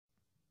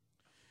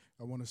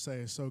I want to say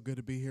it's so good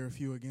to be here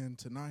with you again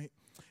tonight.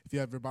 If you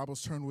have your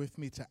Bibles, turn with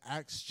me to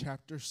Acts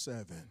chapter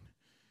 7.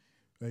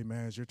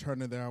 Amen. As you're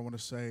turning there, I want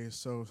to say it's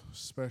so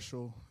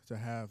special to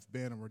have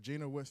Ben and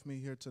Regina with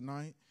me here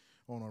tonight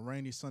on a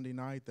rainy Sunday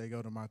night. They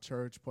go to my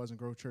church, Pleasant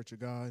Grove Church of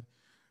God.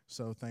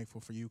 So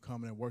thankful for you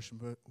coming and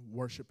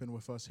worshiping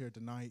with us here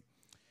tonight.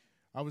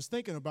 I was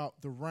thinking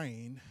about the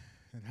rain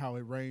and how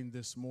it rained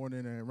this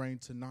morning and it rained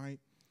tonight.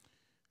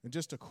 And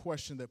just a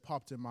question that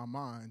popped in my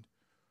mind.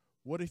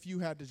 What if you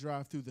had to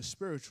drive through the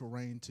spiritual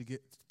rain to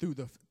get through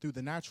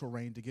the natural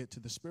rain to get to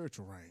the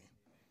spiritual rain?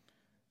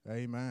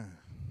 Amen.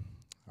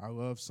 I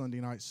love Sunday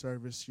night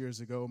service.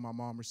 Years ago, my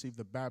mom received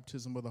the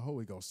baptism of the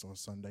Holy Ghost on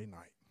Sunday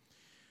night.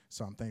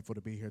 So I'm thankful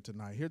to be here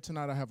tonight. Here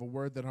tonight, I have a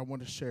word that I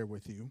want to share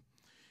with you.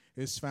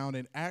 It's found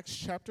in Acts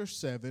chapter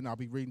 7. I'll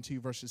be reading to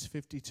you verses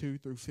 52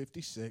 through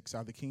 56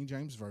 out of the King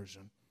James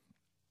Version.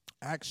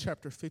 Acts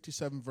chapter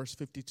 57, verse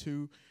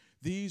 52.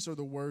 These are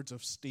the words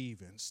of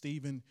Stephen.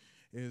 Stephen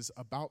is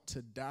about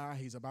to die.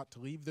 He's about to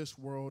leave this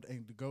world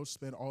and to go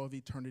spend all of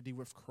eternity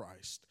with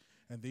Christ.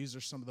 And these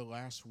are some of the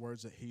last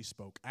words that he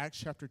spoke. Acts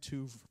chapter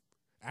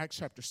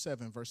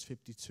 7, verse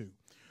 52.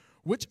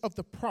 Which of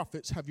the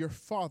prophets have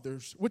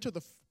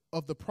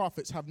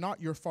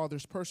not your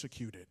fathers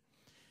persecuted?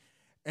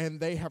 And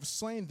they have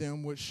slain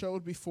them which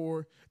showed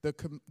before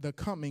the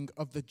coming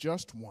of the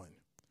just one,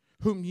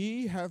 whom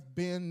ye have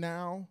been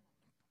now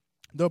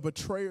the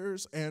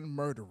betrayers and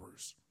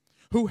murderers,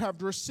 who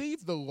have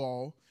received the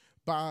law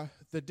by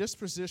the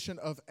disposition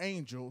of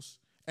angels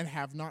and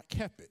have not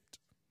kept it.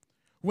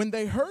 When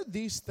they heard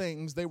these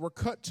things, they were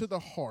cut to the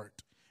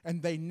heart,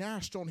 and they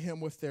gnashed on him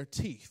with their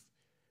teeth.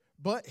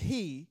 But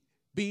he,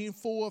 being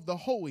full of the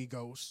Holy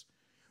Ghost,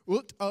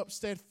 looked up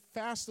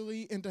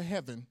steadfastly into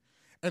heaven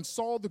and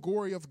saw the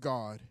glory of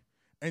God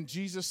and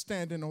Jesus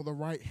standing on the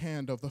right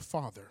hand of the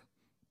Father,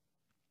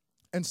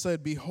 and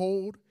said,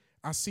 Behold,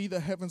 I see the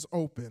heavens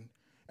open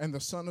and the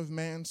Son of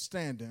Man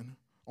standing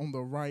on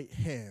the right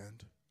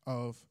hand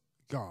of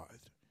God.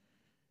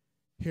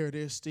 Here it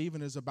is.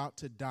 Stephen is about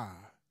to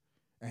die,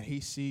 and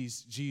he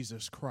sees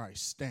Jesus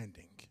Christ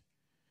standing.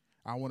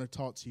 I want to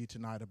talk to you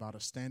tonight about a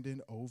standing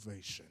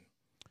ovation.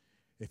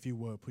 If you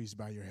would, please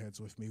bow your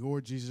heads with me.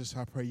 Lord Jesus,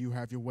 I pray you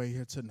have your way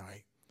here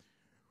tonight.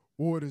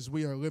 Lord, as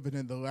we are living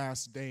in the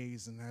last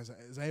days and as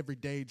every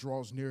day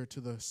draws nearer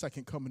to the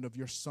second coming of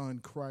your Son,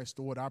 Christ,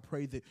 Lord, I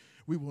pray that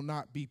we will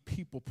not be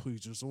people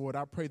pleasers. Lord,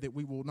 I pray that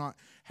we will not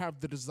have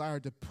the desire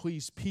to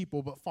please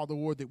people, but Father,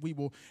 Lord, that we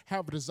will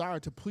have a desire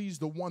to please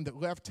the one that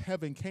left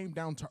heaven, came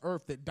down to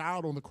earth, that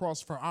died on the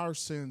cross for our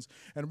sins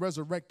and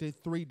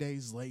resurrected 3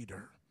 days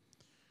later.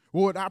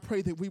 Lord, I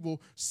pray that we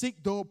will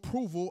seek the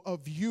approval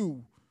of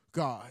you,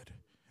 God,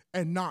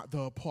 and not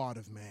the applaud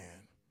of man.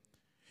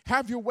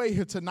 Have your way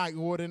here tonight,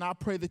 Lord, and I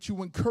pray that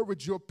you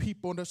encourage your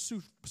people in a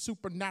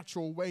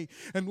supernatural way.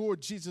 And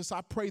Lord Jesus,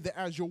 I pray that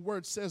as your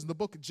word says in the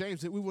book of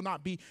James, that we will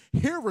not be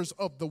hearers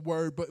of the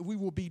word, but we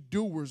will be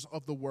doers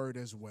of the word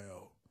as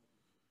well.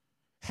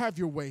 Have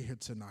your way here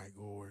tonight,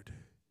 Lord.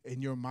 In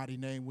your mighty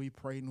name we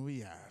pray and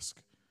we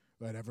ask.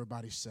 Let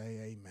everybody say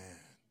amen.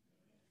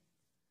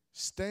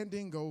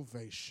 Standing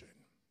ovation.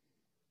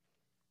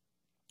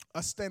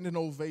 A standing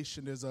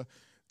ovation is a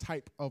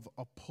type of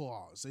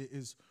applause. It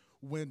is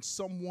when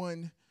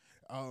someone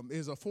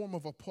is a form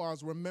of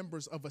applause where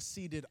members of a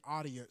seated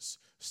audience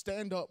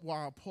stand up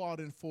while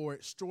applauding for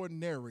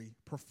extraordinary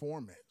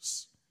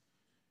performance.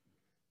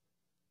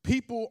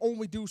 People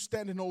only do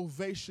standing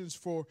ovations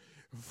for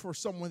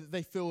someone that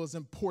they feel is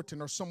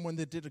important or someone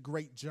that did a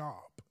great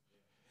job.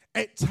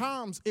 At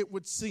times, it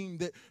would seem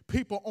that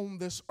people on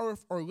this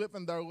earth are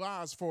living their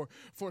lives for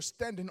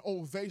standing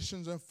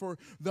ovations and for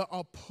the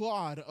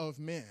applaud of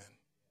men.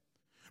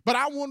 But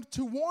I want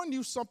to warn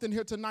you something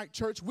here tonight,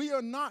 church. We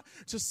are not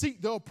to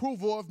seek the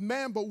approval of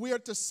man, but we are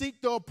to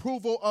seek the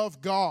approval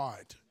of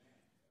God.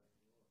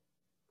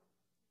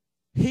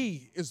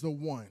 He is the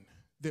one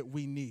that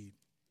we need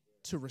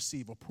to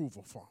receive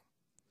approval from.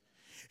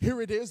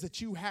 Here it is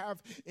that you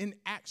have in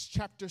Acts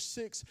chapter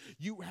 6,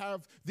 you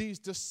have these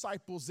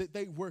disciples that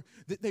they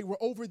were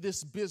over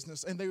this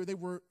business and they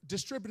were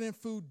distributing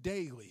food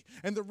daily.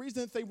 And the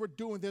reason that they were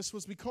doing this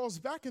was because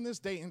back in this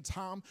day and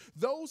time,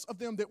 those of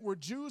them that were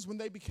Jews, when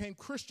they became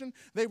Christian,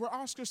 they were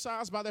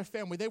ostracized by their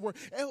family. They were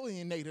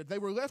alienated. They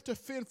were left to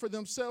fend for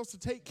themselves, to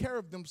take care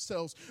of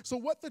themselves. So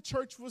what the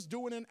church was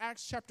doing in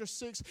Acts chapter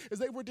 6 is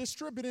they were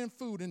distributing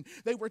food and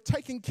they were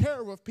taking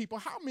care of people.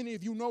 How many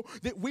of you know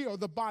that we are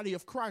the body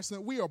of Christ and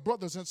that we are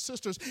brothers and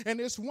sisters? And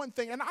it's one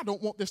thing, and I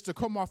don't want this to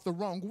come off the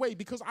wrong way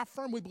because I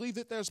firmly believe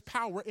that there's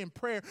power in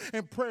prayer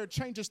and prayer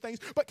changes things.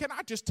 But can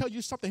I just tell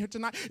you something here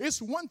tonight?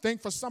 It's one thing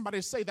for somebody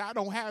to say that I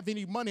don't have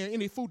any money or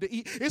any food to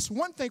eat. It's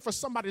one thing for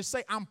somebody to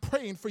say I'm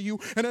praying for you,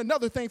 and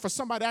another thing for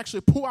somebody to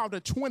actually pull out a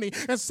 20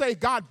 and say,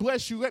 God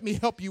bless you, let me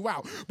help you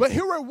out. But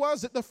here it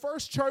was at the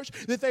first church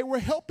that they were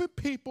helping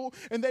people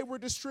and they were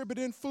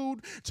distributing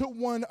food to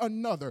one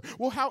another.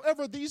 Well,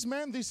 however, these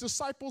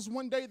disciples,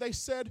 one day they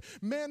said,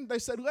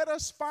 let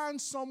us us find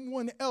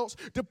someone else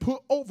to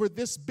put over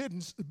this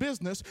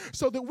business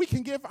so that we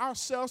can give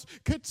ourselves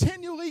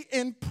continually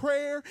in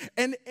prayer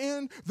and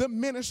in the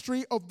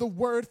ministry of the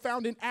word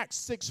found in Acts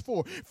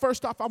 6:4.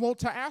 First off, I want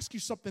to ask you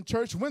something,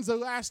 church. When's the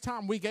last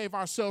time we gave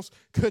ourselves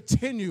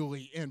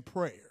continually in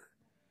prayer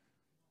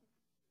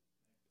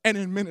and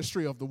in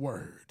ministry of the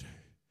word?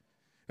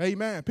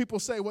 Amen. People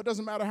say, well, it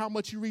doesn't matter how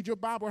much you read your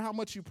Bible or how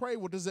much you pray.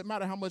 Well, does it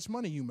matter how much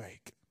money you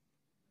make?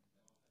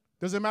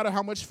 Does it matter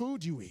how much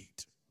food you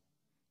eat?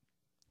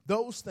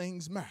 Those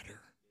things matter.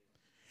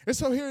 And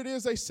so here it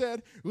is. They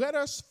said, let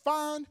us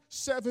find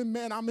 7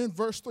 men. I'm in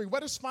verse 3.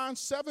 Let us find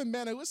 7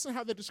 men. And listen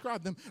how they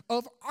describe them.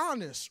 Of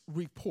honest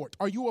report.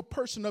 Are you a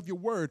person of your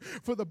word?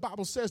 For the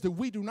Bible says that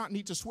we do not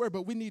need to swear,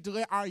 but we need to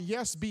let our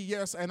yes be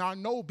yes and our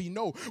no be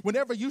no.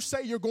 Whenever you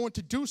say you're going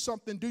to do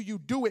something, do you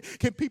do it?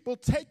 Can people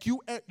take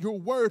you at your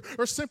word?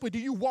 Or simply do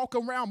you walk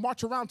around,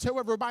 march around, tell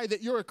everybody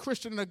that you're a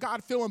Christian and a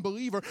God-fearing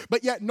believer,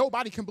 but yet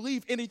nobody can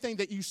believe anything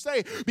that you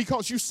say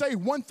because you say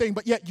one thing,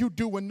 but yet you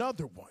do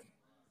another one?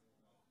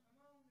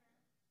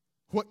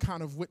 What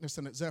kind of witness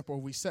and example are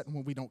we setting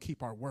when we don't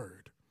keep our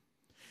word?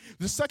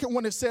 The second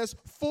one, it says,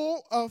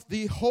 full of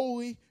the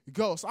Holy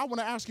Ghost. I want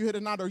to ask you here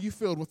tonight, are you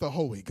filled with the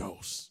Holy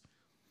Ghost?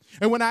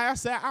 And when I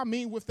ask that, I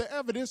mean with the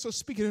evidence of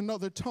speaking in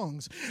other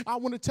tongues. I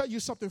want to tell you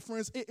something,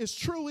 friends. It is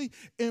truly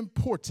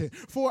important.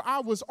 For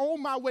I was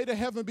on my way to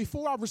heaven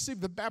before I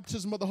received the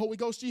baptism of the Holy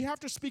Ghost. Do you have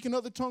to speak in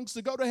other tongues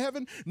to go to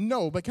heaven?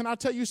 No. But can I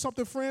tell you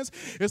something, friends?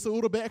 It's a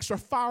little bit extra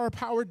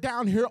firepower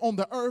down here on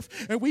the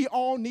earth, and we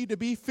all need to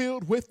be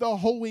filled with the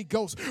Holy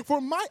Ghost. For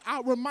might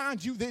I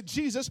remind you that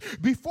Jesus,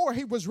 before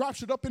he was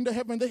raptured up into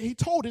heaven, that he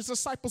told his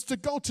disciples to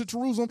go to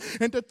Jerusalem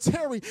and to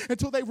tarry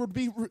until they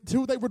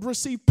would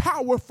receive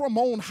power from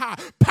on high.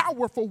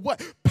 Power for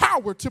what?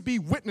 Power to be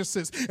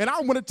witnesses. And I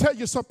want to tell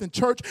you something,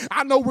 church.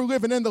 I know we're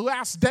living in the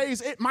last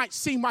days. It might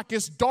seem like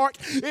it's dark.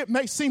 It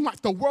may seem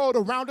like the world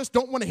around us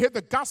don't want to hear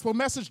the gospel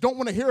message, don't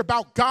want to hear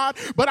about God.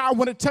 But I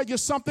want to tell you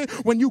something.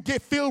 When you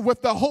get filled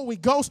with the Holy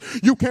Ghost,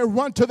 you can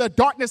run to the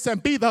darkness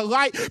and be the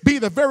light, be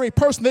the very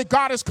person that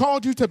God has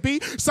called you to be.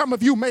 Some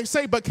of you may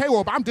say, but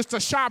Caleb, I'm just a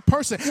shy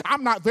person.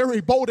 I'm not very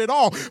bold at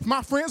all.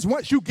 My friends,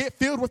 once you get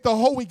filled with the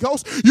Holy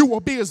Ghost, you will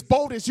be as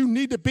bold as you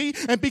need to be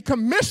and be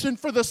commissioned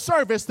for the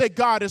service that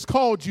God has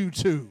called you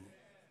to.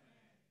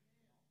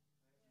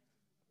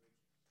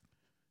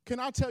 Can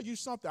I tell you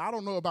something? I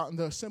don't know about in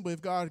the Assembly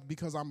of God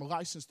because I'm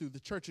licensed through the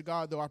Church of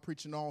God, though I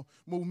preach in all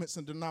movements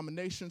and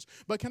denominations.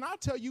 But can I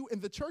tell you, in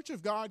the Church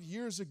of God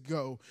years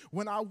ago,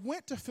 when I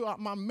went to fill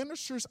out my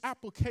minister's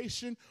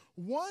application,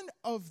 one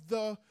of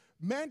the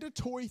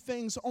mandatory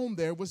things on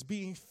there was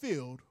being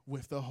filled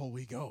with the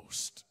Holy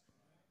Ghost.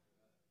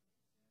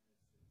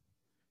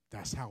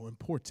 That's how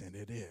important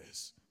it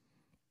is.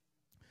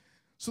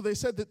 So they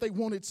said that they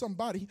wanted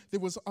somebody that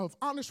was of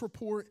honest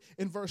report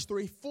in verse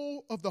 3,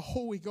 full of the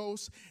Holy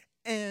Ghost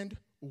and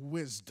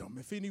wisdom.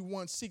 If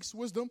anyone seeks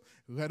wisdom,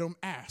 let him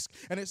ask.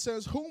 And it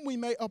says, whom we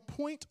may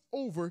appoint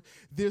over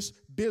this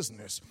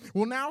business.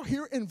 Well, now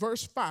here in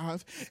verse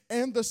 5,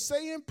 and the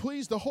saying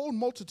pleased the whole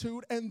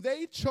multitude, and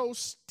they chose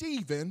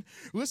Stephen.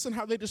 Listen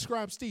how they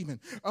describe Stephen,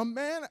 a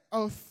man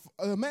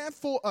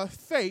full of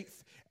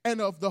faith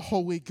and of the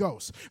Holy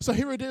Ghost. So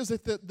here it is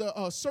that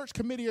the search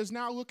committee is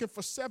now looking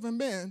for 7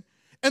 men.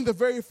 And the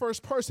very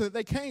first person that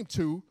they came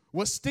to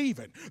was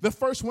Stephen. The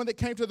first one that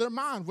came to their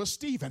mind was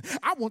Stephen.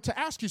 I want to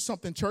ask you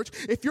something, church.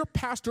 If your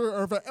pastor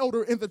or an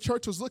elder in the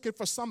church was looking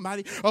for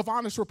somebody of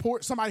honest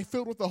report, somebody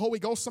filled with the Holy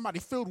Ghost, somebody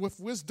filled with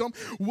wisdom,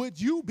 would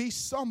you be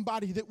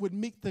somebody that would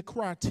meet the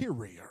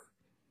criteria?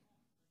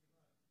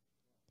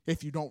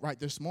 If you don't right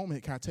this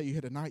moment, can I tell you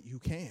here tonight, you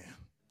can.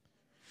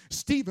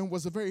 Stephen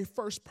was the very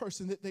first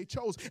person that they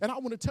chose. And I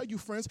want to tell you,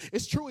 friends,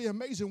 it's truly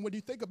amazing when you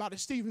think about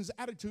it, Stephen's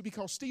attitude,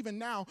 because Stephen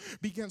now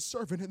began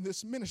serving in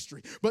this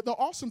ministry. But the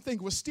awesome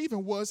thing with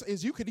Stephen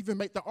is you could even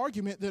make the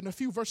argument that a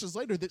few verses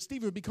later that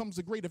Stephen becomes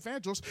a great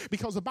evangelist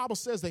because the Bible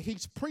says that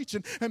he's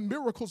preaching and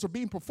miracles are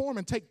being performed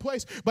and take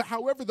place. But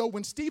however, though,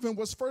 when Stephen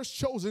was first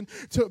chosen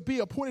to be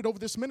appointed over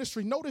this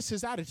ministry, notice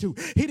his attitude.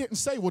 He didn't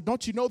say, well,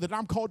 don't you know that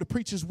I'm called to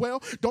preach as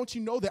well? Don't you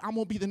know that I'm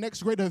going to be the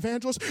next great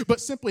evangelist? But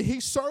simply he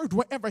served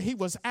wherever he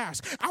was asked.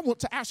 I want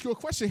to ask you a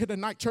question here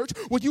tonight, church.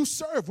 Will you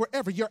serve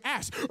wherever you're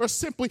asked, or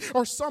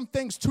some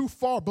things too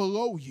far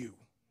below you?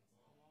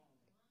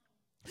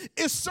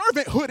 If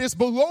servanthood is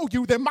below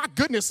you, then my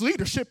goodness,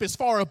 leadership is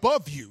far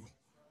above you.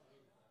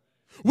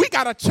 We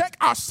got to check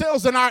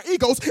ourselves and our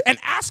egos and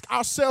ask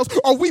ourselves,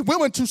 are we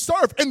willing to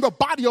serve in the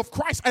body of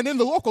Christ and in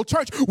the local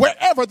church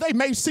wherever they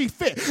may see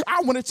fit?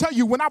 I want to tell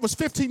you, when I was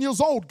 15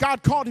 years old,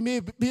 God called me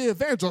to be an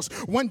evangelist.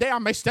 One day I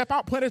may step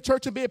out, plant a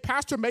church and be a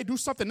pastor, may do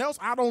something else.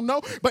 I don't know.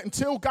 But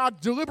until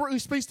God deliberately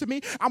speaks to me,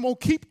 I'm going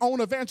to keep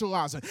on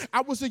evangelizing.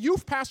 I was a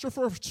youth pastor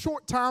for a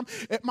short time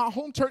at my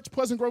home church,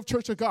 Pleasant Grove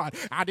Church of God.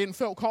 I didn't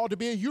feel called to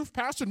be a youth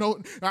pastor. No,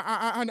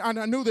 I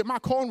knew that my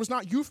calling was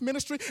not youth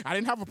ministry. I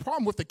didn't have a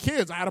problem with the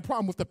kids. I had a problem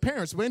time with the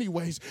parents. But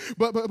anyways,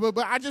 but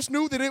I just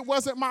knew that it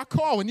wasn't my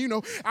call. And,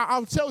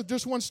 I'll tell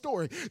just one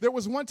story. There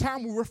was one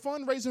time we were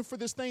fundraising for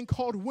this thing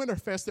called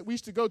Winterfest that we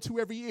used to go to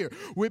every year.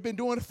 We've been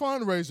doing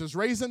fundraisers,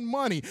 raising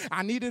money.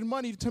 I needed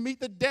money to meet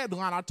the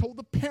deadline. I told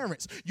the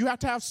parents, you have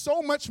to have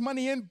so much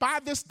money in by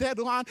this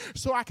deadline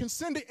so I can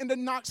send it into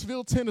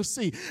Knoxville,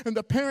 Tennessee. And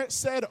the parents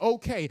said,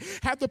 okay,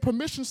 had the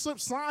permission slip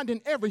signed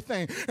and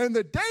everything. And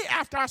the day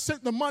after I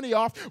sent the money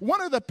off,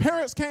 one of the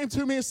parents came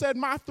to me and said,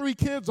 my 3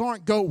 kids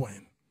aren't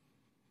going.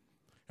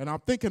 And I'm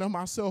thinking to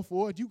myself,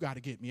 Lord, you got to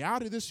get me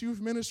out of this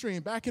youth ministry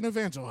and back in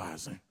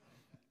evangelizing.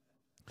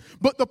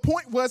 But the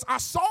point was, I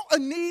saw a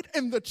need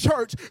in the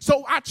church,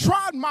 so I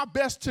tried my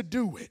best to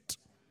do it.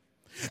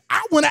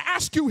 I want to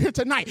ask you here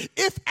tonight,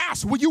 if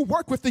asked, will you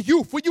work with the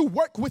youth? Will you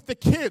work with the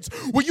kids?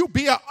 Will you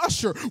be an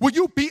usher? Will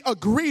you be a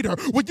greeter?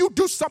 Will you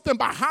do something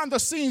behind the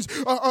scenes,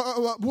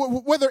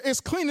 whether it's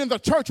cleaning the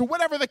church or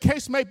whatever the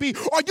case may be?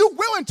 Are you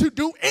willing to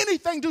do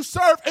anything to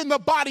serve in the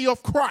body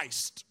of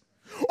Christ?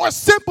 Or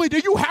simply do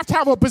you have to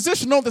have a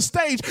position on the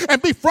stage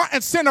and be front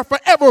and center for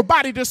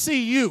everybody to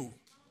see you?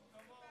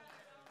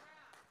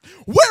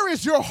 Where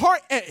is your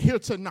heart at here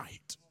tonight?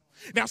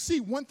 Now, see,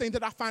 one thing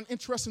that I find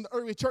interesting in the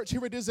early church,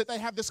 here it is that they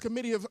have this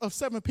committee of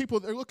 7 people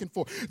they're looking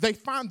for. They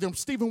find them.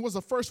 Stephen was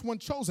the first one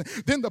chosen.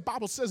 Then the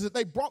Bible says that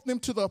they brought them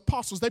to the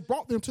apostles. They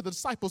brought them to the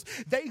disciples.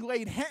 They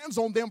laid hands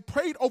on them,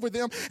 prayed over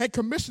them, and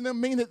commissioned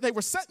them, meaning that they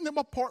were setting them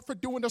apart for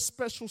doing a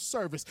special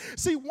service.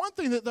 See, one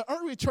thing that the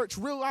early church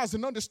realized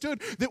and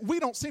understood that we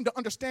don't seem to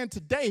understand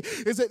today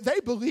is that they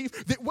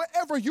believed that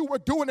whatever you were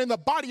doing in the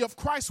body of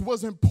Christ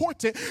was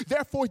important.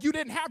 Therefore, you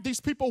didn't have these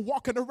people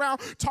walking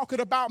around talking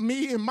about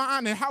me and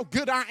mine and how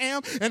good I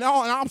am and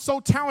I'm so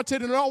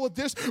talented and all of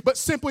this, but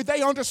simply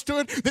they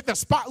understood that the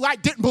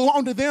spotlight didn't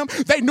belong to them.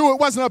 They knew it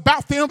wasn't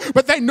about them,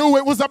 but they knew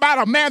it was about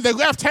a man that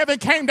left heaven,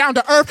 came down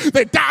to earth,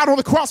 that died on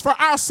the cross for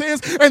our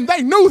sins, and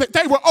they knew that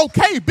they were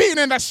okay being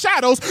in the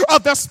shadows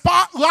of the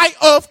spotlight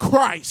of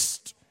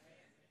Christ.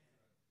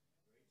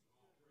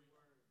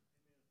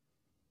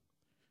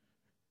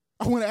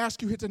 I want to ask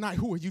you here tonight,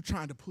 who are you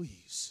trying to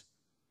please?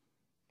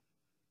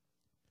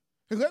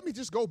 And let me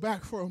just go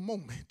back for a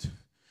moment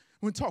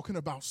when talking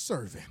about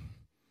serving.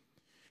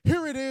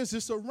 Here it is,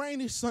 it's a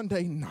rainy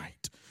Sunday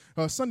night.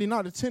 Sunday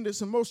night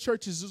attendance in most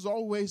churches is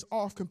always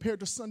off compared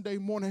to Sunday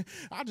morning.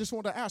 I just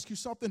want to ask you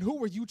something.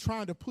 Who are you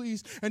trying to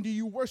please, and do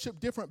you worship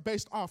different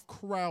based off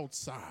crowd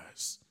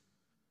size?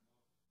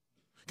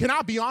 Can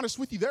I be honest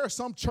with you? There are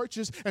some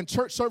churches and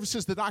church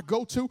services that I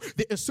go to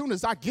that as soon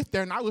as I get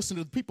there and I listen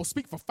to the people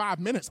speak for 5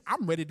 minutes,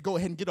 I'm ready to go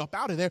ahead and get up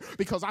out of there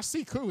because I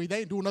see clearly they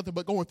ain't doing nothing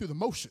but going through the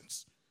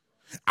motions.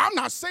 I'm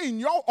not saying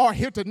y'all are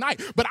here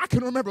tonight, but I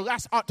can remember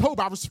last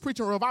October I was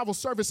preaching a revival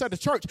service at the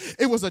church.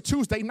 It was a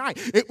Tuesday night.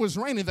 It was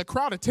raining. The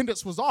crowd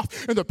attendance was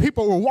off, and the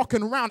people were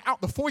walking around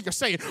out the foyer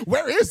saying,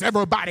 where is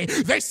everybody?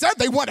 They said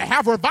they want to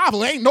have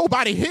revival. Ain't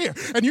nobody here.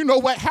 And you know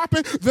what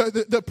happened?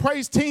 The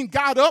praise team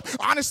got up.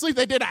 Honestly,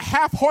 they did a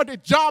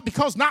half-hearted job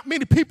because not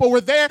many people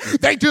were there.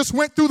 They just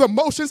went through the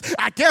motions.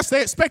 I guess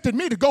they expected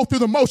me to go through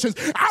the motions.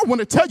 I want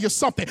to tell you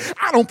something.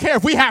 I don't care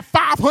if we have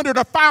 500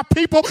 or 5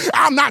 people.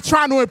 I'm not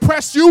trying to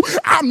impress you.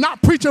 I'm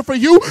not preaching for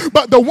you,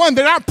 but the one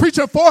that I'm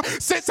preaching for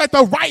sits at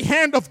the right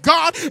hand of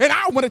God. And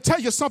I want to tell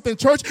you something,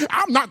 church.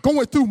 I'm not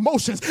going through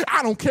motions.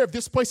 I don't care if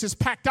this place is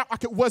packed out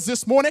like it was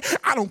this morning.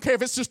 I don't care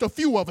if it's just a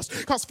few of us.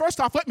 Because first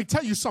off, let me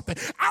tell you something.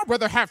 I'd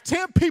rather have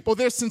 10 people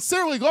that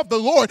sincerely love the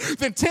Lord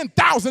than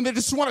 10,000 that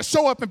just want to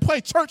show up and play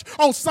church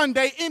on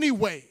Sunday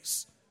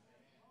anyways.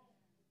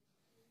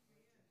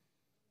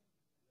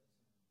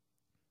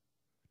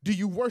 Do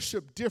you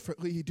worship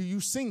differently? Do you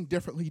sing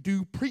differently? Do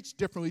you preach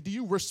differently? Do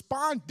you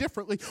respond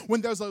differently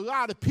when there's a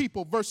lot of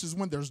people versus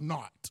when there's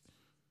not?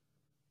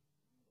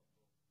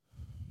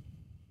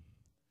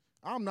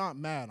 I'm not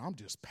mad. I'm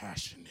just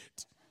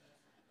passionate.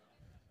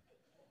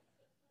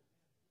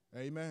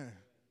 Amen.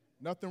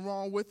 Nothing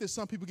wrong with it.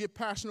 Some people get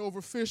passionate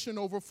over fishing,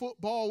 over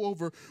football,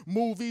 over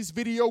movies,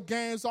 video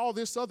games, all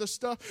this other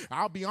stuff.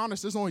 I'll be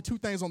honest, there's only 2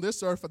 things on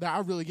this earth that I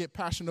really get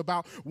passionate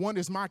about. 1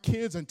 is my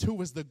kids, and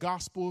 2 is the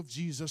gospel of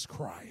Jesus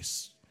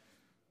Christ.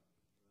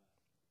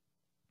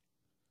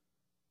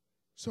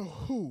 So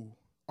who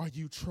are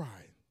you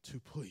trying to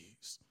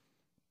please?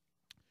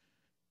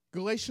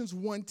 Galatians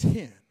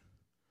 1:10.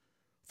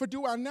 For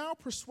do I now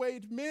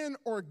persuade men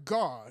or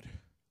God,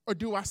 or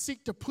do I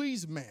seek to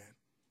please man?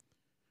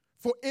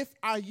 For if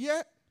I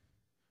yet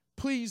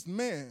pleased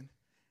men,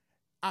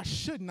 I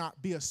should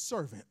not be a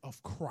servant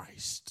of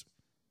Christ.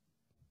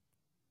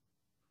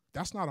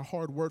 That's not a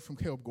hard word from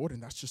Caleb Gordon.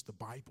 That's just the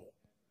Bible.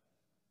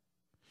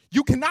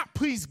 You cannot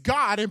please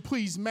God and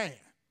please man.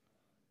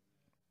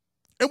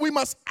 And we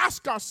must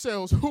ask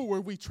ourselves, who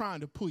are we trying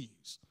to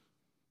please?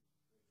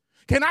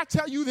 Can I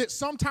tell you that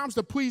sometimes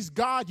to please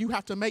God, you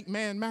have to make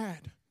man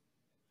mad?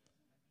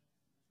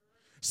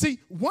 See,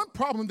 one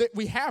problem that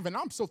we have, and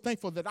I'm so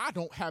thankful that I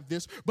don't have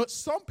this, but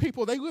some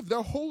people, they live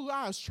their whole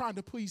lives trying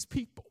to please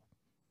people,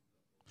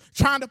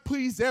 trying to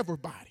please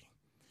everybody.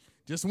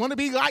 Just want to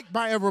be liked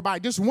by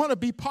everybody. Just want to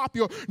be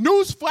popular.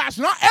 Newsflash,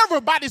 not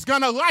everybody's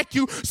going to like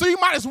you, so you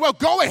might as well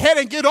go ahead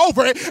and get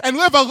over it and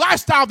live a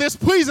lifestyle that's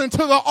pleasing to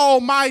the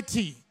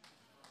Almighty.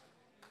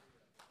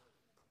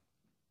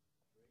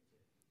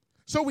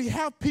 So we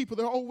have people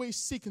that are always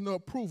seeking the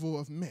approval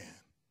of men.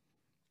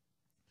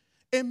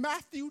 In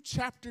Matthew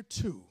chapter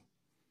 2,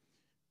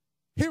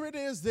 here it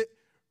is that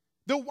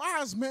the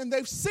wise men,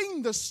 they've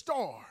seen the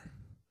star.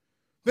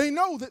 They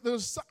know that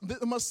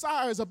the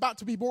Messiah is about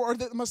to be born, or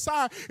that the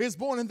Messiah is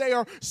born, and they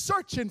are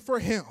searching for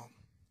him.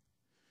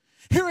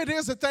 Here it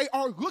is that they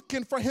are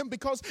looking for him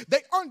because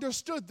they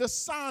understood the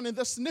sign and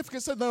the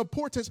significance and the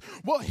importance.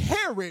 Well,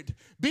 Herod,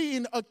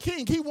 being a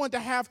king, he wanted to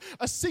have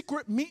a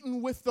secret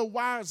meeting with the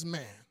wise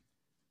men.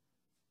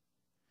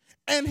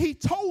 And he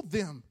told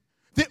them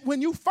that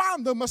when you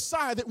find the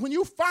Messiah, that when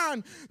you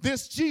find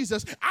this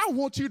Jesus, I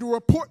want you to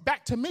report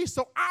back to me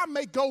so I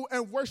may go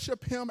and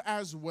worship him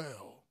as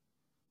well.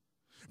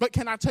 But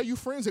can I tell you,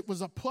 friends, it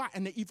was a plot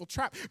and an evil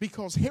trap,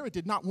 because Herod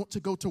did not want to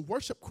go to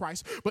worship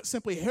Christ, but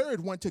simply Herod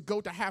wanted to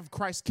go to have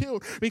Christ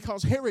killed,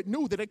 because Herod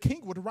knew that a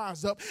king would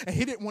rise up and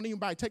he didn't want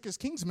anybody to take his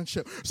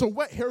kingsmanship. So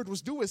what Herod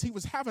was doing is he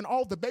was having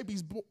all the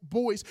babies'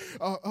 boys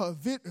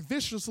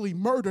viciously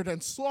murdered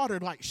and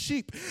slaughtered like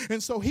sheep.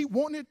 And so he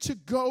wanted to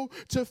go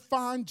to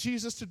find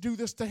Jesus to do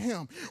this to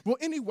him. Well,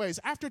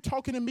 anyways, after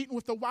talking and meeting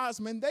with the wise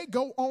men, they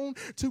go on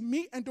to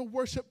meet and to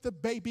worship the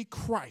baby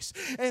Christ.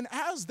 And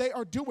as they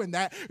are doing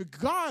that,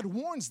 God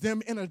warns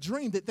them in a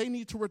dream that they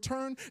need to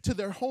return to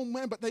their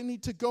homeland, but they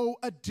need to go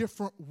a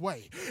different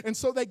way. And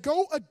so they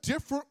go a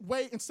different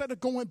way instead of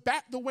going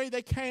back the way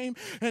they came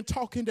and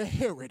talking to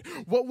Herod.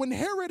 Well, when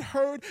Herod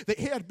heard that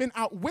he had been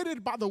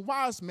outwitted by the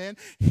wise men,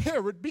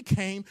 Herod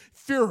became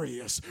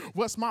furious.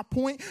 What's my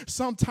point?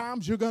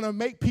 Sometimes you're going to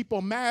make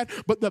people mad,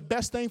 but the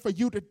best thing for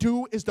you to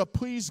do is to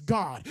please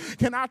God.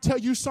 Can I tell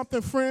you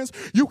something, friends?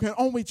 You can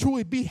only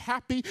truly be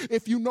happy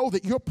if you know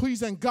that you're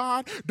pleasing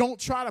God. Don't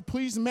try to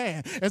please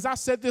man. As I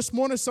said this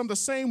morning, some of the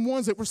same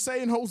ones that were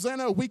saying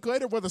Hosanna a week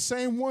later were the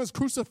same ones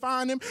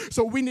crucifying him.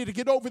 So we need to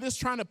get over this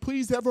trying to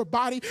please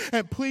everybody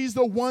and please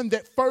the one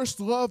that first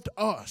loved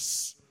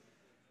us.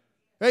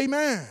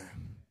 Amen.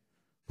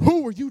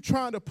 Who are you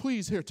trying to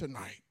please here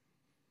tonight?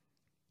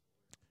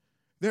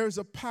 There's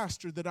a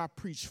pastor that I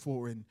preach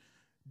for in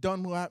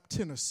Dunlap,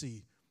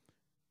 Tennessee.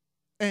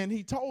 And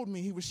he told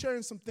me, he was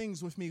sharing some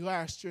things with me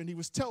last year, and he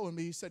was telling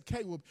me, he said,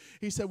 Caleb,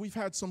 he said, we've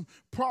had some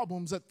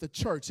problems at the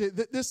church.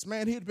 This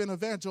man, he had been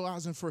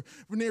evangelizing for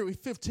nearly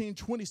 15,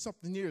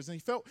 20-something years, and he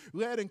felt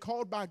led and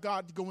called by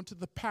God to go into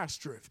the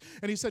pastorate.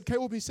 And he said,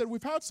 Caleb, he said,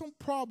 we've had some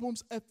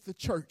problems at the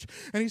church.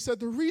 And he said,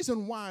 the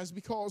reason why is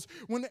because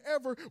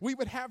whenever we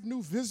would have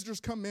new visitors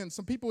come in,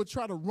 some people would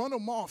try to run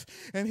them off.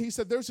 And he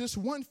said, there's this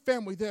one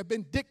family that have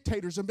been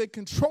dictators and been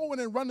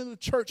controlling and running the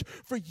church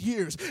for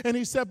years. And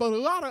he said, but a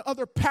lot of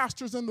other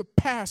pastors in the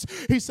past,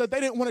 he said, they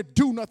didn't want to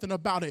do nothing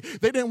about it.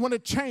 They didn't want to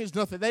change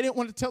nothing. They didn't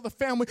want to tell the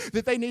family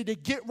that they need to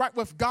get right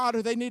with God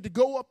or they need to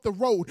go up the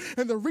road.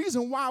 And the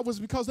reason why was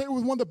because they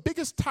were one of the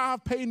biggest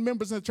tithe-paying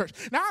members in the church.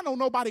 Now, I know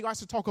nobody likes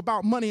to talk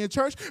about money in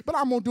church, but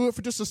I'm going to do it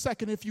for just a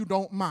second if you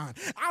don't mind.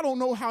 I don't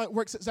know how it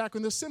works exactly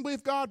in the Assembly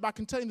of God, but I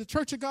can tell you in the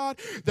Church of God,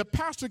 the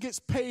pastor gets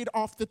paid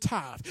off the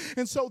tithe.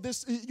 And so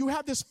you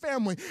have this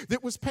family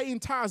that was paying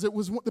tithes. It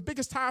was the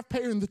biggest tithe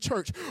payer in the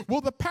church.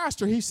 Well, the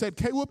pastor, he said,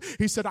 Caleb,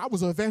 he said, I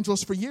was an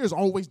evangelist for years,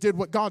 always did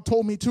what God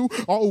told me to,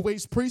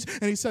 always preached.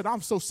 And he said,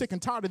 I'm so sick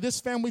and tired of this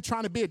family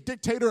trying to be a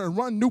dictator and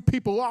run new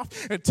people off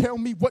and tell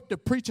me what to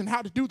preach and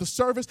how to do the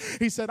service.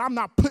 He said, I'm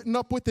not putting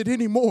up with it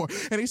anymore.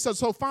 And he said,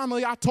 so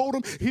finally I told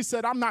him, he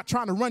said, I'm not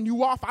trying to run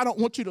you off. I don't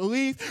want you to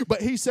leave.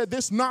 But he said,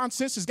 this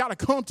nonsense has got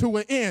to come to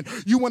an end.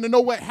 You want to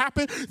know what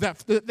happened?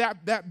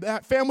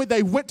 That family,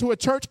 they went to a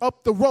church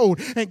up the road.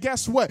 And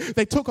guess what?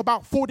 They took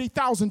about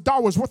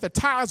 $40,000 worth of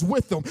tithes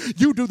with them.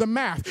 You do the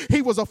math.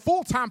 He was a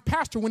full-time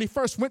pastor when he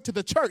first went to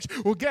the church.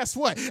 Well, guess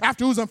what?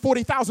 After losing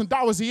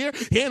 $40,000 a year,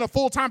 he ain't a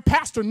full-time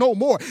pastor no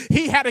more.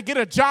 He had to get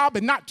a job,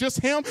 and not just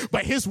him,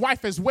 but his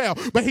wife as well.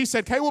 But he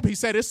said, Caleb, he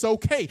said, it's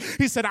okay.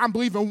 He said, I'm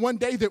believing one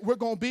day that we're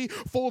going to be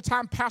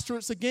full-time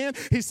pastorates again.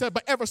 He said,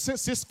 but ever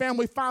since this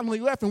family finally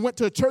left and went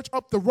to a church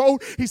up the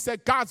road, he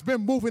said, God's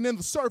been moving in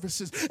the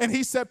services. And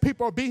he said,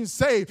 people are being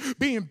saved,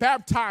 being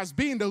baptized,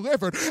 being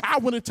delivered. I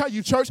want to tell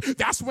you, church,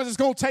 that's what it's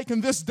going to take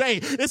in this day.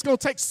 It's going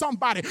to take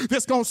somebody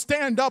that's going to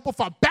stand up with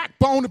a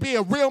backbone to be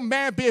a real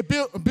man, be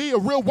a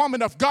real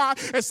woman of God,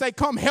 and say,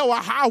 come hell or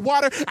high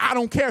water, I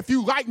don't care if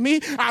you like me.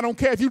 I don't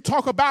care if you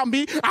talk about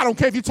me. I don't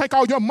care if you take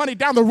all your money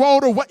down the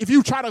road or what, if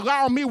you try to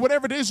lie on me,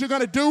 whatever it is you're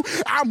going to do,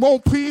 I'm going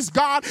to please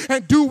God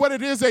and do what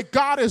it is that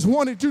God has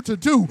wanted you to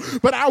do.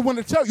 But I want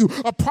to tell you,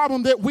 a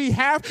problem that we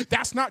have,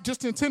 that's not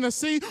just in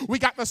Tennessee. We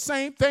got the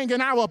same thing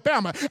in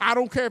Alabama. I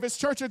don't care if it's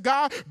Church of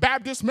God,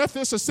 Baptist,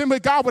 Methodist, Assembly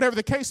of God, whatever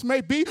the case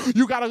may be.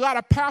 You got a lot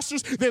of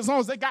pastors that as long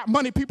as they got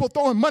money, people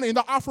throwing money in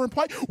the offering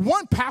plate.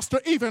 One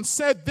pastor even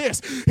said said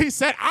this. He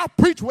said, I'll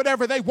preach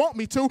whatever they want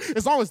me to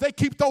as long as they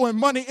keep throwing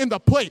money in the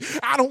plate.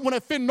 I don't want to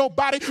offend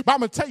nobody, but I'm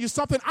going to tell you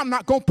something. I'm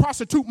not going to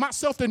prostitute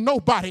myself to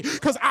nobody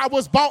because I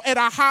was bought at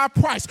a high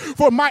price.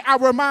 For might I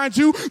remind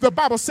you, the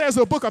Bible says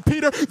in the book of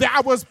Peter that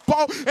I was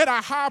bought at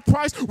a high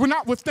price. We're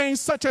not with things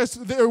such as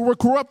they were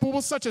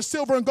corruptible, such as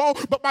silver and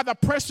gold, but by the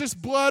precious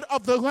blood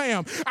of the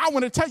Lamb. I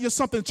want to tell you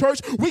something,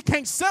 church. We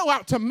can't sell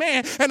out to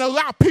man and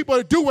allow people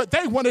to do what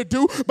they want to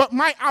do. But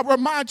might I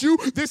remind you,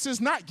 this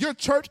is not your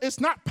church. It's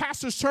not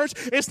pastor's church.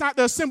 It's not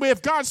the Assembly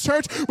of God's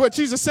church. But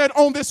Jesus said,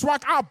 on this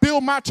rock I'll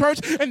build my church,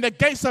 and the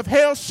gates of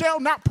hell shall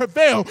not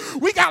prevail.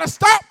 We got to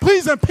stop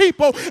pleasing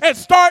people and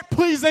start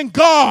pleasing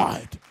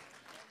God.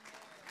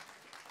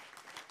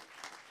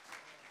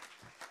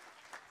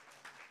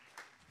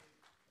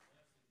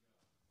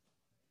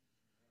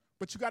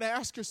 But you got to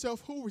ask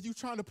yourself, who are you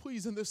trying to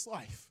please in this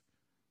life?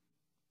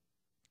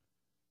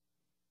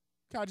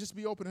 Can I just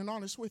be open and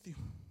honest with you?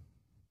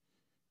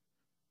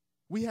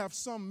 We have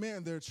some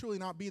men that are truly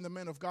not being the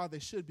men of God they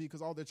should be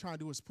because all they're trying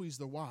to do is please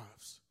their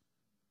wives.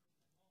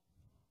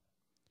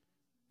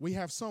 We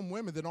have some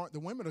women that aren't the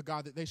women of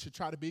God that they should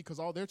try to be because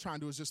all they're trying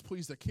to do is just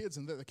please their kids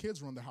and let the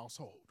kids run the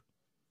household.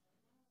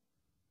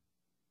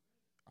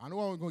 I know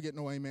I wasn't going to get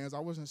no amens. I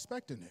wasn't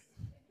expecting it.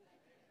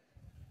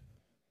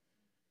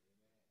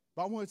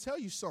 But I want to tell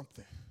you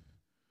something.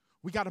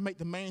 We got to make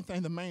the main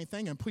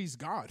thing and please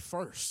God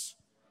first.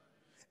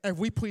 If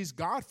we please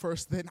God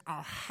first, then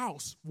our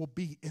house will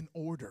be in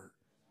order.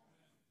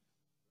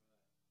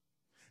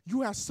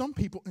 You have some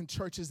people in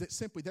churches that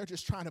simply, they're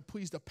just trying to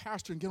please the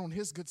pastor and get on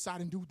his good side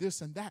and do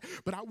this and that.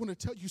 But I want to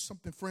tell you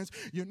something, friends.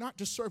 You're not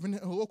just serving in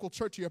a local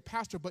church or your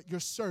pastor, but you're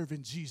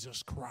serving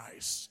Jesus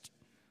Christ.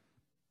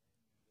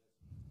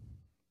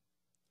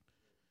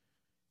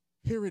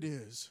 Here it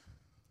is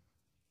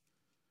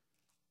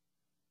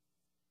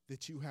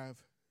that you have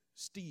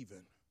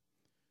Stephen,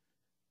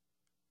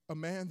 a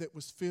man that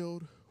was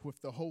filled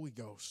with the Holy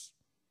Ghost.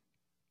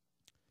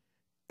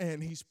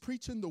 And he's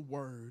preaching the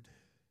word,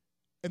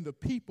 and the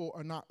people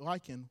are not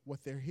liking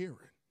what they're hearing.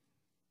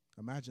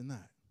 Imagine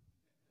that.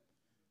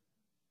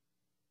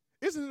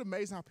 Isn't it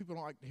amazing how people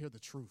don't like to hear the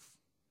truth?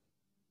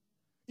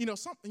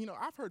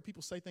 I've heard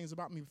people say things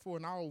about me before,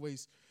 and I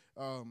always,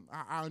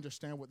 I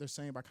understand what they're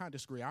saying, but I kind of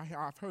disagree.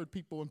 I've heard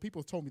people, and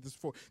people have told me this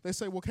before. They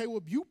say, well,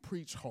 Caleb, you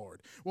preach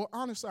hard. Well,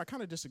 honestly, I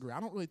kind of disagree.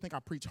 I don't really think I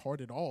preach hard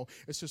at all.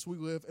 It's just we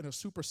live in a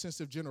super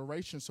sensitive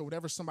generation, so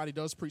whenever somebody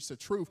does preach the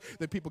truth,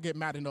 then people get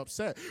mad and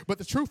upset. But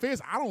the truth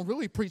is, I don't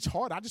really preach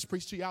hard. I just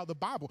preach to you out of the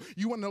Bible.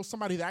 You want to know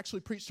somebody that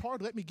actually preached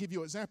hard? Let me give you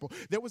an example.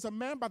 There was a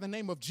man by the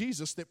name of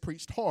Jesus that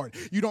preached hard.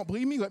 You don't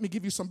believe me? Let me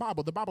give you some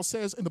Bible. The Bible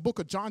says in the book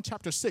of John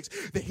chapter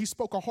 6 that he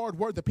spoke a hard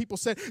word. The people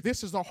said,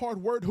 this is a hard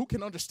word. Who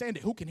can understand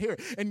it? Who can hear it?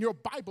 And your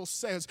Bible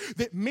says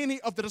that many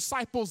of the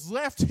disciples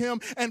left him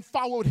and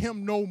followed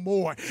him no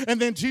more.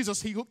 And then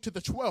Jesus, he looked to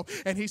the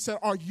 12 and he said,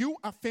 are you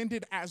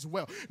offended as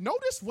well?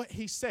 Notice what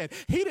he said.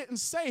 He didn't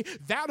say,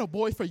 that a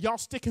boy for y'all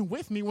sticking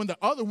with me when the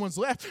other ones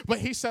left, but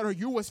he said, are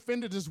you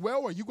offended as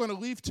well? Are you going to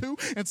leave too?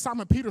 And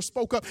Simon Peter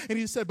spoke up and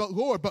he said, but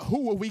Lord, but who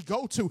will we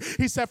go to?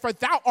 He said, for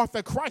thou art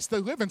the Christ, the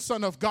living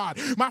Son of God.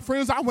 My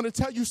friends, I want to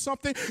tell you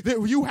something,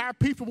 that you have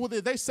people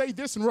that they say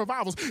this in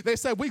revivals. They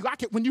say, we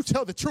like it when you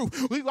tell the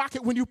truth. We like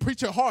it when you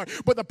preach it hard.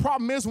 But the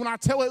problem is when I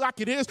tell it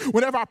like it is,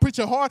 whenever I preach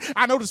it hard,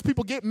 I notice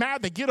people get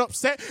mad. They get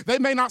upset. They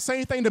may not say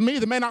anything to me.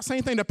 They may not say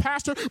anything to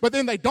pastor, but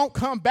then they don't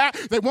come back.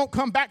 They won't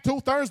come back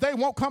till Thursday.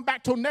 Won't come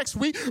back till next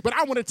week. But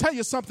I want to tell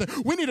you something.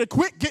 We need to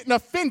quit getting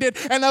offended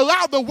and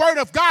allow the word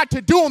of God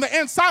to do on the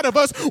inside of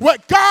us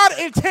what God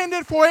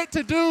intended for it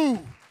to do.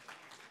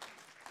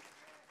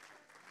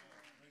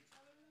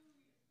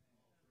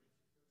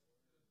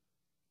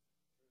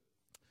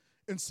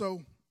 And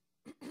so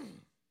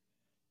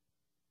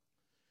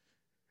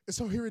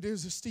here it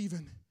is,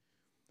 Stephen.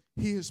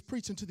 He is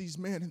preaching to these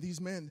men, and these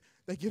men,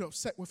 they get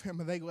upset with him,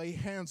 and they lay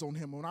hands on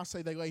him. When I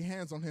say they lay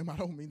hands on him, I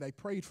don't mean they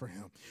prayed for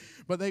him.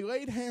 But they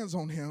laid hands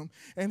on him,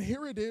 and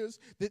here it is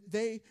that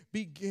they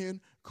begin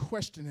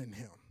questioning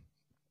him.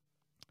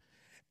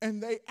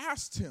 And they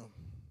asked him,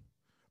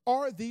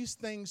 are these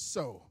things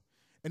so?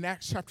 In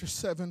Acts chapter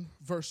 7,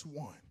 verse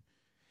 1.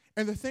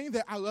 And the thing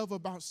that I love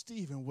about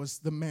Stephen was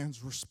the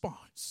man's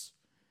response.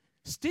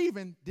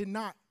 Stephen did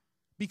not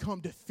become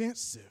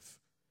defensive,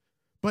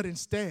 but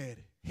instead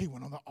he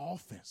went on the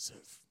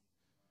offensive.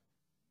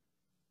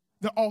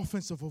 The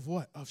offensive of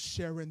what? Of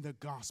sharing the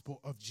gospel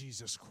of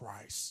Jesus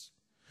Christ.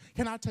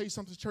 Can I tell you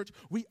something, church?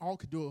 We all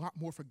could do a lot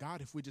more for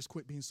God if we just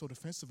quit being so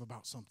defensive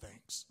about some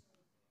things.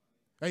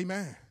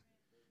 Amen.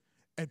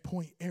 And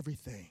point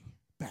everything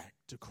back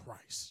to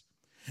Christ.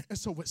 And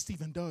so what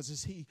Stephen does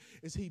is he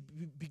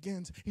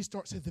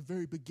starts at the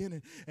very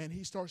beginning, and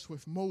he starts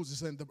with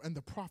Moses and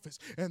the prophets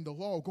and the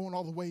law, going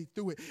all the way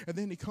through it. And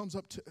then he comes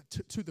up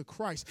to the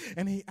Christ,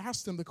 and he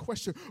asks them the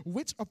question,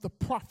 which of the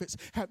prophets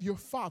have your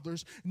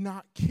fathers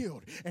not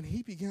killed? And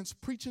he begins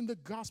preaching the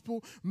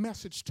gospel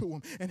message to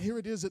them. And here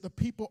it is that the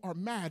people are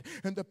mad,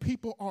 and the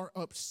people are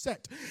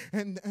upset,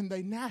 and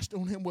they gnashed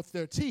on him with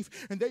their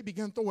teeth, and they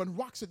began throwing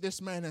rocks at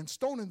this man and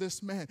stoning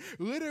this man,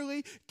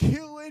 literally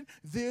killing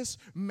this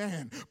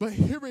man. But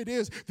here it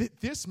is that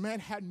this man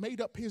had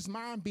made up his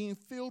mind, being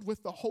filled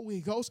with the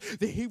Holy Ghost,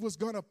 that he was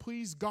going to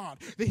please God,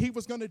 that he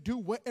was going to do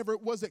whatever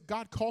it was that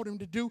God called him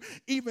to do,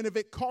 even if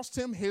it cost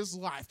him his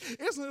life.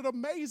 Isn't it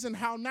amazing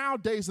how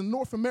nowadays in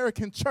North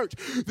American church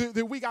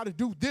that we got to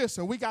do this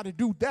and we got to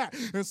do that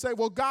and say,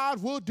 well,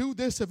 God, we'll do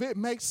this if it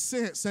makes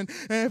sense and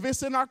if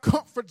it's in our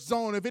comfort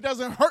zone, if it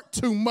doesn't hurt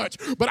too much.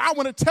 But I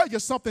want to tell you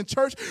something,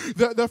 church.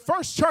 The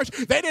first church,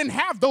 they didn't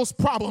have those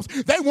problems.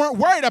 They weren't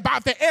worried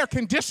about the air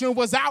conditioner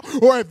was out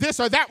or if this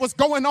or that was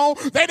going on.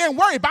 They didn't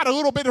worry about a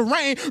little bit of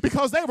rain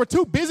because they were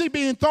too busy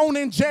being thrown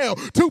in jail,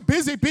 too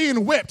busy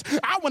being whipped.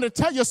 I want to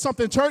tell you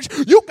something, church.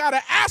 You got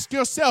to ask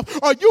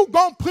yourself, are you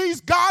going to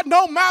please God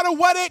no matter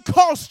what it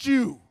costs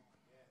you?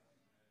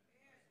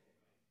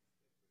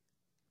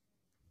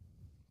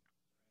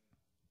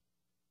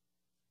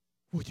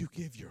 Will you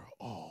give your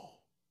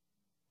all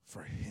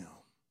for him?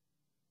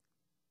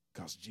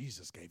 Because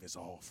Jesus gave his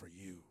all for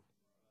you.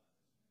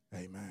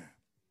 Amen.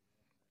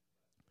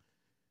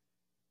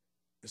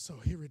 So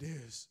here it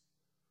is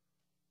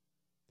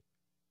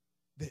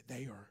that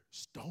they are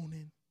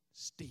stoning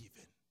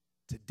Stephen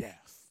to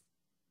death.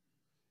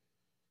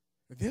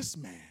 This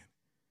man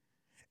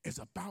is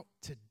about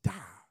to die,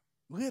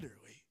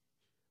 literally,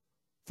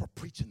 for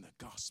preaching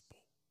the gospel.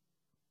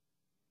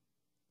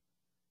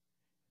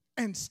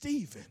 And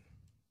Stephen,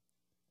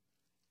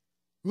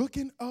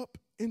 looking up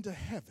into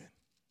heaven,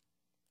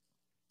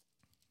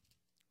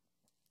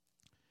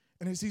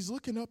 and as he's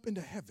looking up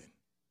into heaven,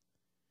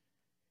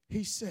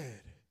 he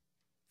said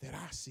that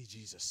I see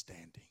Jesus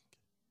standing.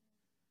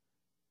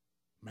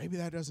 Maybe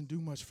that doesn't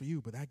do much for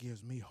you, but that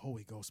gives me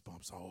Holy Ghost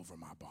bumps all over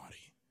my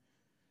body.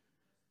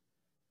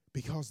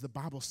 Because the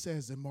Bible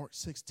says in Mark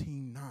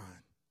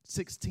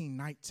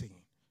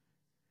 16:19,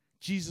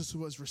 Jesus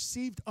was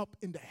received up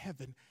into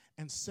heaven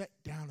and sat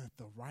down at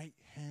the right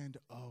hand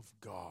of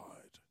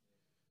God.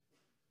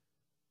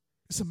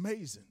 It's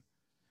amazing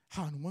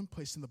how in one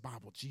place in the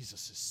Bible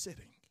Jesus is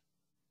sitting.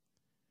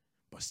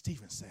 But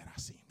Stephen said, I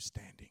see him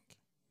standing.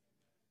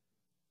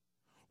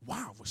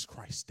 Why was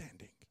Christ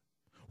standing?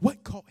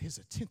 What caught his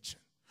attention?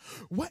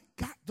 What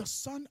got the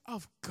Son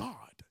of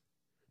God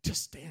to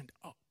stand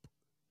up?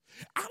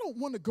 I don't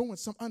want to go in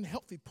some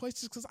unhealthy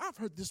places because I've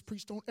heard this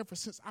preached on ever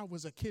since I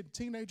was a kid,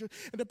 teenager.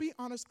 And to be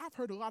honest, I've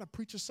heard a lot of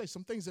preachers say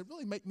some things that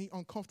really make me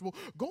uncomfortable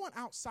going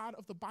outside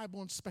of the Bible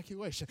and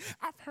speculation.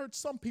 I've heard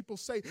some people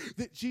say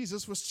that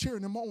Jesus was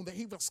cheering him on, that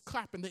he was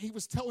clapping, that he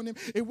was telling him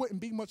it wouldn't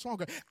be much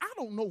longer. I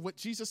don't know what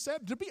Jesus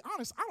said. To be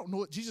honest, I don't know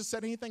what Jesus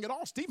said anything at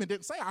all. Stephen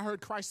didn't say, I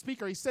heard Christ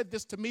speak, or he said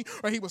this to me,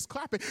 or he was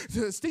clapping.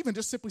 Stephen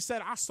just simply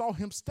said, I saw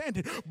him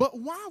standing. But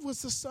why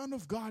was the Son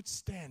of God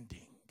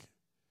standing?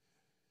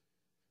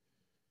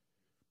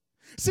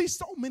 See,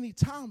 so many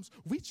times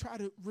we try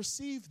to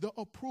receive the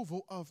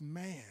approval of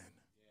man,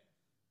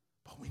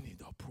 but we need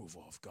the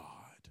approval of God.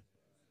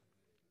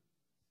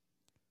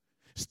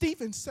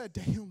 Stephen said to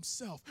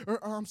himself,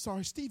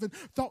 Stephen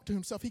thought to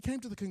himself, he came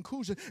to the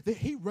conclusion that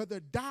he'd rather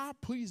die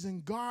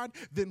pleasing God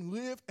than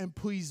live and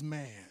please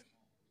man.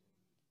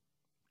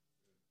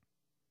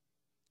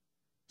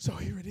 So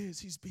here it is,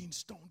 he's being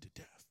stoned to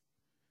death.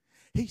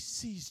 He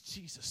sees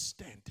Jesus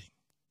standing,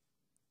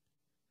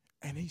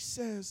 and he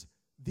says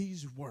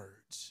these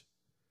words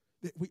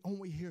that we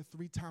only hear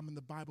 3 times in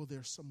the Bible.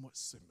 They're somewhat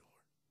similar.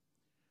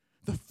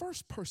 The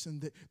first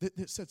person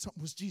that said something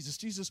was Jesus.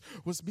 Jesus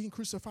was being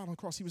crucified on the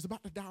cross. He was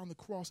about to die on the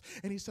cross,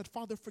 and he said,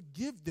 Father,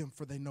 forgive them,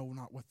 for they know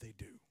not what they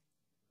do.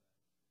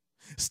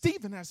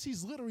 Stephen, as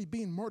he's literally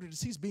being murdered,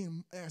 as he's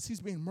being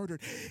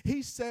murdered,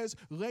 he says,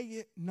 lay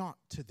it not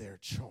to their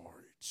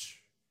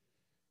charge.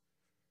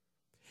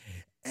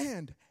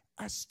 And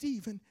as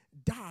Stephen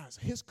dies,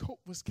 his coat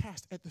was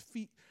cast at the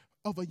feet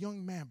of a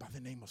young man by the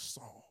name of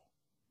Saul.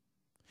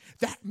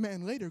 That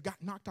man later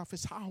got knocked off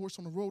his high horse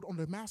on the road on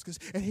Damascus,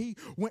 and he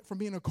went from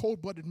being a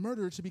cold-blooded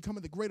murderer to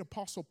becoming the great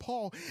apostle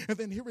Paul. And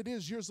then here it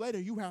is, years later,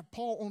 you have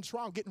Paul on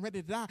trial getting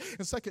ready to die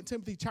in 2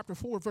 Timothy chapter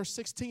 4, verse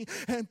 16.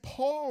 And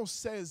Paul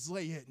says,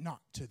 lay it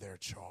not to their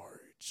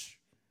charge.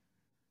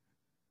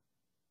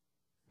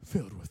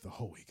 Filled with the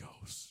Holy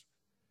Ghost.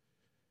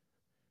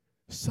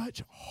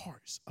 Such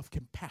hearts of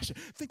compassion.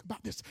 Think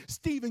about this.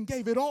 Stephen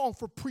gave it all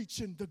for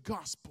preaching the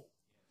gospel.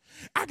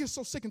 I get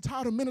so sick and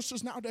tired of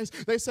ministers nowadays.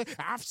 They say,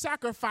 I've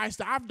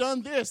sacrificed, I've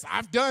done this,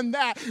 I've done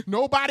that.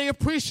 Nobody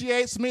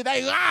appreciates me.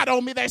 They lied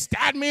on me. They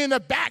stabbed me in the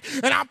back.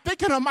 And I'm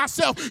thinking to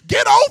myself,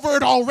 get over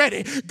it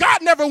already. God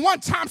never one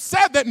time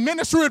said that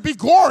ministry would be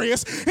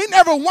glorious. He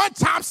never one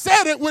time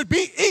said it would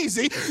be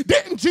easy.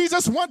 Didn't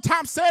Jesus one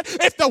time said,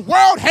 if the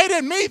world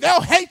hated me,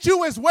 they'll hate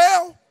you as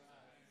well?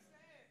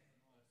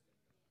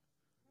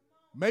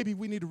 Maybe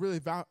we need to really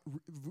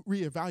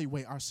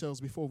reevaluate ourselves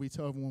before we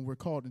tell everyone we're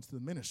called into the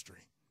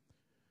ministry.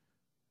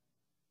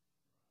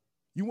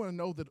 You want to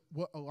know that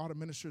what a lot of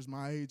ministers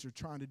my age are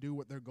trying to do,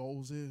 what their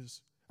goals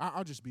is?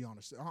 I'll just be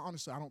honest.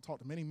 Honestly, I don't talk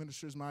to many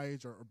ministers my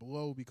age or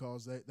below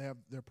because they have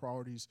their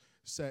priorities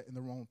set in the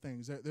wrong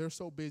things. They're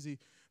so busy,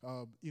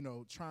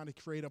 trying to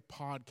create a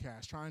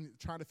podcast,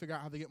 trying to figure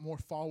out how to get more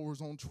followers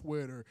on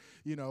Twitter,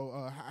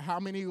 how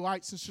many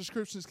likes and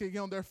subscriptions can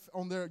get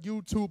on their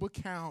YouTube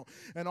account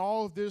and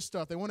all of this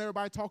stuff. They want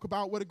everybody to talk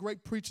about what a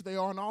great preacher they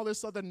are and all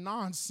this other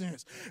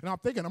nonsense. And I'm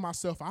thinking to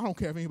myself, I don't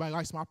care if anybody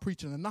likes my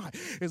preaching or not.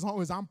 As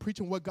long as I'm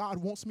preaching what God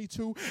wants me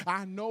to,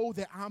 I know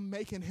that I'm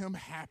making him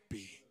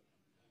happy.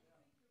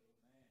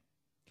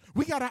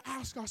 We got to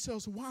ask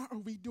ourselves, why are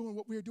we doing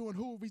what we're doing?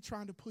 Who are we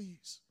trying to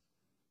please?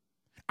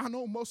 I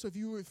know most of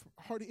you, if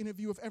hardly any of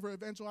you have ever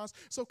evangelized,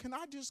 so can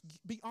I just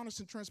be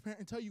honest and transparent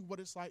and tell you what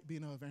it's like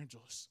being an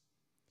evangelist?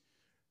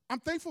 I'm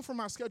thankful for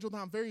my schedule that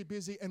I'm very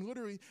busy, and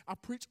literally I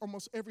preach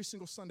almost every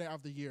single Sunday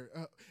of the year.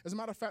 As a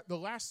matter of fact, the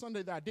last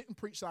Sunday that I didn't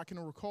preach that I can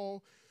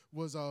recall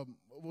was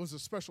a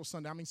special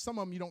Sunday. I mean, some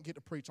of them you don't get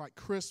to preach, like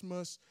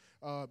Christmas,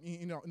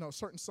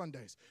 certain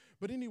Sundays.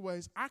 But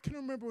anyways, I can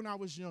remember when I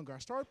was younger. I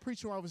started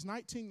preaching when I was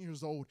 19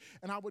 years old,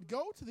 and I would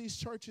go to these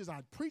churches.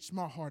 I'd preach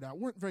my heart out.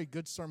 Weren't very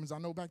good sermons, I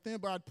know, back then,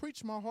 but I'd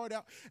preach my heart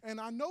out,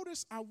 and I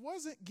noticed I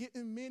wasn't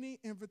getting many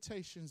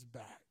invitations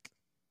back.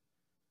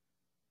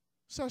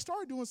 So I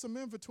started doing some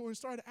inventory and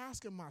started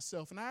asking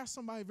myself, and I asked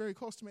somebody very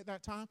close to me at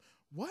that time,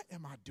 what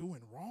am I doing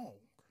wrong?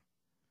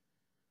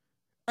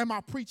 Am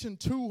I preaching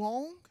too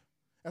long?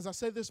 As I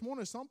said this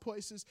morning, some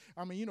places,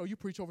 you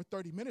preach over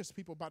 30 minutes,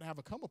 people about to have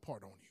a come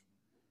apart on you.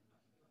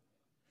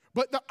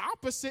 But the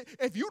opposite,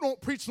 if you don't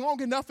preach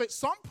long enough at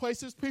some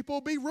places, people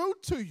will be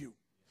rude to you.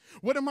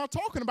 What am I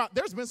talking about?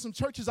 There's been some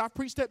churches I've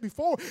preached at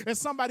before, and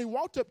somebody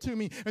walked up to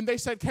me, and they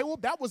said,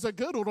 Caleb, that was a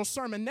good little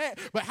sermonette,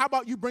 but how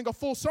about you bring a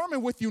full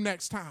sermon with you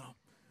next time?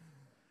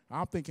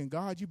 I'm thinking,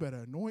 God, you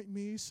better anoint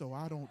me so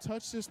I don't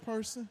touch this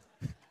person.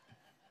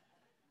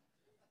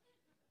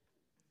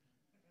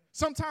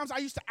 Sometimes I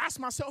used to ask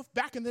myself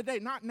back in the day,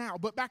 not now,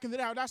 but back in the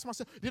day, I would ask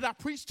myself, did I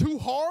preach too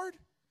hard?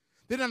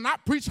 Did I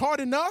not preach hard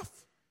enough?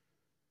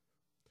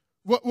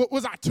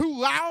 Was I too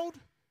loud?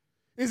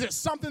 Is it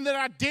something that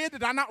I did?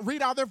 Did I not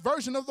read out their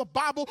version of the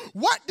Bible?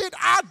 What did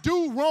I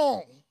do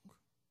wrong?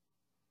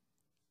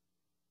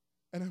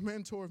 And a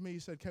mentor of me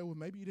said, okay, well,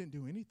 maybe you didn't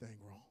do anything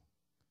wrong.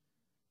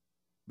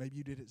 Maybe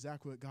you did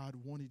exactly what God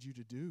wanted you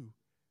to do,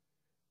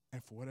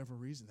 and for whatever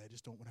reason, they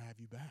just don't want to have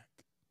you back.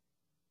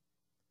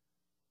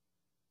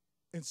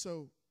 And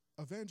so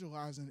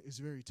evangelizing is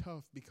very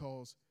tough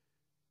because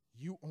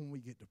you only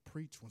get to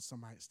preach when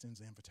somebody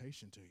extends an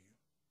invitation to you.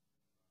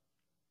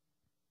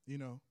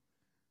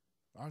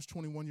 I was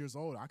 21 years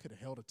old. I could have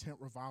held a tent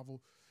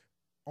revival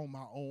on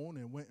my own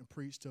and went and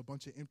preached to a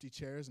bunch of empty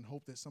chairs and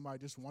hoped that somebody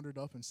just wandered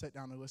up and sat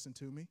down and listened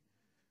to me.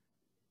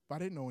 But I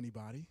didn't know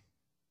anybody.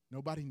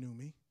 Nobody knew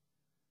me.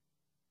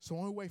 So the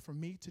only way for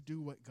me to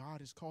do what God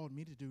has called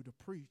me to do, to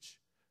preach,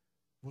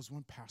 was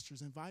when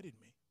pastors invited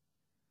me.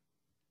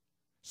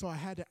 So I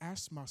had to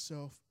ask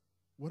myself,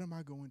 what am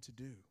I going to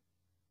do?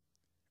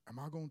 Am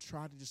I going to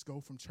try to just go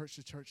from church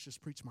to church,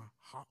 just preach my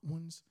hot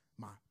ones,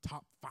 my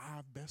top 5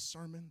 best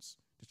sermons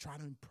to try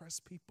to impress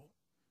people?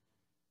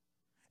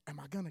 Am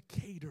I going to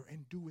cater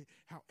and do it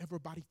how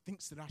everybody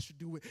thinks that I should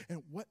do it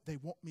and what they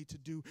want me to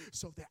do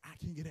so that I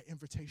can get an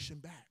invitation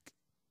back?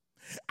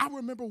 I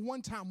remember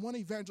one time, one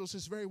evangelist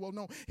is very well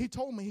known. He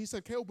told me, he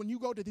said, Caleb, when you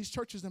go to these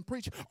churches and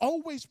preach,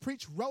 always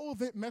preach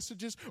relevant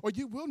messages or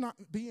you will not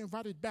be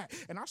invited back.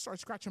 And I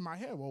started scratching my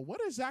head. Well, what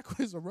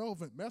exactly is a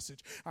relevant message?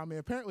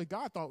 Apparently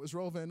God thought it was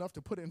relevant enough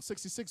to put it in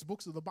 66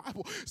 books of the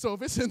Bible. So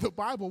if it's in the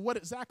Bible, what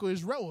exactly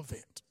is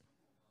relevant?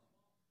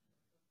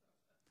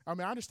 I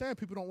understand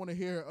people don't want to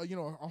hear,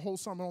 a whole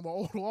sermon on the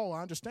old law.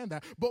 I understand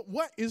that. But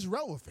what is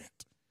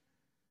relevant?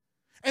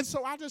 And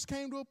so I just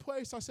came to a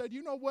place, I said,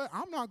 you know what,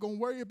 I'm not going to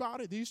worry about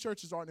it. These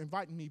churches aren't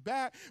inviting me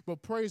back,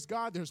 but praise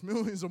God, there's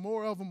millions or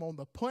more of them on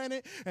the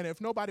planet, and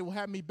if nobody will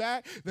have me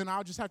back, then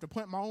I'll just have to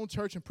plant my own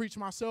church and preach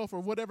myself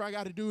or whatever I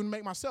got to do and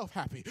make myself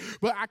happy.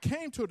 But I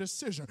came to a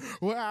decision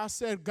where I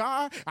said,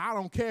 God, I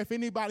don't care if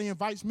anybody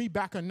invites me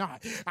back or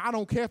not. I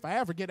don't care if I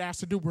ever get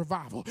asked to do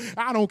revival.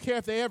 I don't care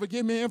if they ever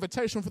give me an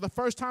invitation for the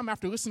first time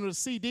after listening to the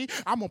CD.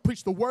 I'm going to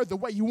preach the word the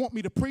way you want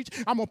me to preach.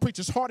 I'm going to preach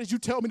as hard as you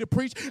tell me to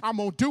preach. I'm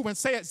going to do and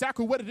say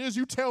exactly what it is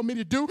you tell me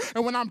to do.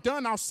 And when I'm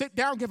done, I'll sit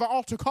down, give an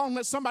altar call, and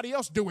let somebody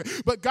else do it.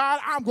 But God,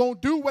 I'm going to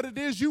do what it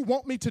is you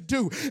want me to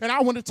do. And I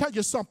want to tell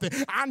you something.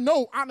 I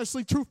know,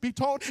 honestly, truth be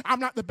told, I'm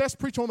not the best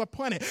preacher on the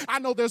planet. I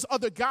know there's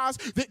other guys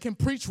that can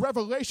preach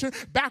revelation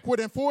backward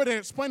and forward and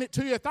explain it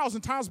to you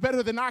 1,000 times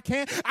better than I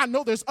can. I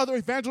know there's other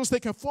evangelists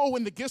that can flow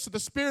in the gifts of the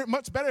Spirit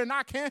much better than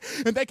I can,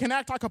 and they can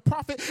act like a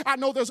prophet. I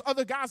know there's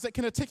other guys that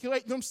can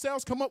articulate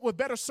themselves, come up with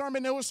better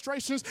sermon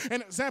illustrations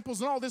and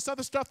examples and all this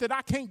other stuff that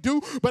I can't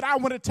do. But I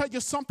want to tell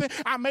you something.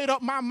 I made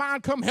up my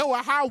mind, come hell or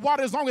high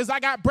water, as long as I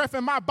got breath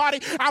in my body,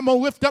 I'm going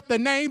to lift up the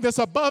name that's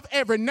above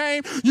every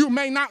name. You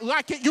may not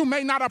like it. You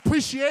may not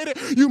appreciate it.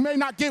 You may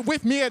not get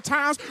with me at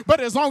times. But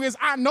as long as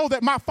I know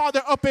that my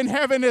Father up in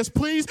heaven is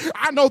pleased,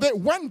 I know that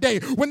one day,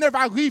 whenever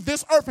I leave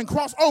this earth and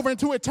cross over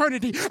into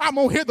eternity, I'm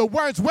going to hear the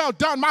words, well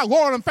done, my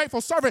Lord and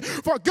faithful servant,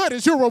 for good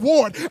is your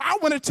reward. I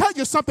want to tell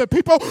you something,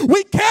 people.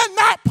 We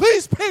cannot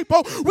please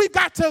people. We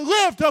got to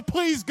live to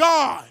please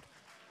God.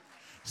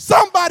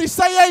 Somebody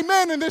say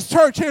amen in this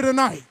church here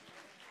tonight.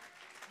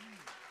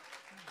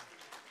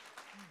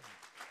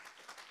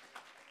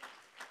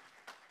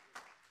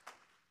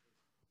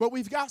 But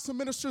we've got some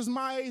ministers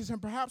my age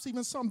and perhaps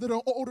even some that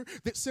are older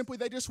that simply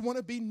they just want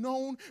to be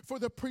known for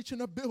their preaching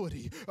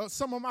ability.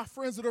 Some of my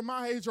friends that are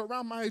my age or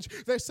around my age,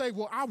 they say,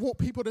 well, I want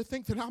people to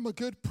think that I'm a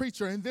good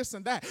preacher and this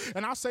and that.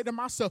 And I say to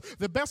myself,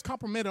 the best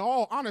compliment of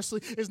all,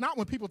 honestly, is not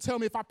when people tell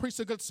me if I preach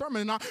a good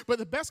sermon or not, but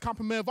the best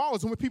compliment of all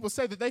is when people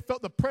say that they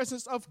felt the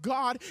presence of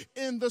God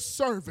in the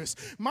service.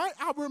 Might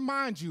I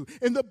remind you,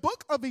 in the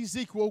book of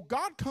Ezekiel,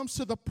 God comes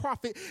to the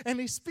prophet and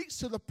he speaks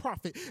to the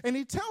prophet and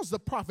he tells the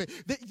prophet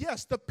that,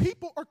 yes, the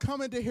people are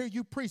coming to hear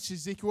you preach,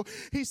 Ezekiel.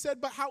 He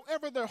said, but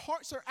however, their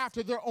hearts are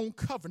after their own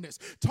covenants,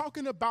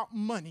 talking about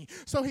money.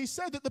 So he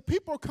said that the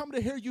people are coming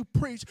to hear you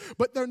preach,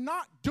 but they're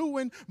not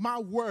doing my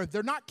word.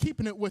 They're not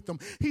keeping it with them.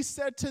 He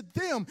said to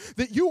them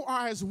that you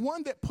are as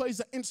one that plays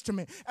an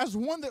instrument, as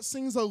one that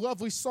sings a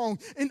lovely song.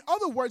 In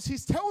other words,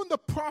 he's telling the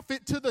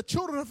prophet to the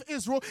children of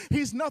Israel,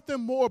 he's nothing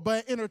more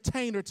but an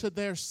entertainer to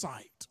their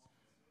sight.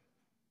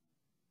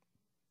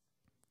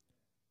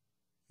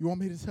 You want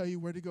me to tell you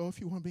where to go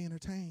if you want to be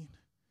entertained?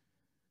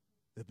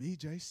 The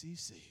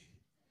BJCC.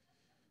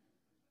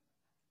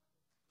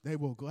 They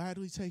will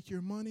gladly take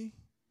your money,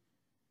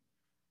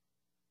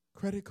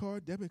 credit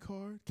card, debit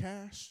card,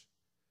 cash,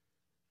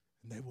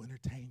 and they will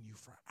entertain you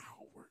for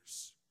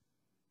hours.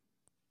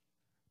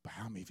 But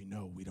how many of you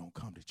know we don't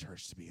come to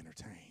church to be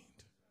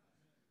entertained?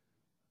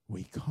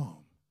 We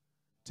come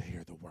to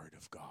hear the word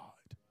of God.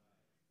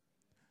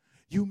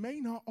 You may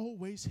not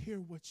always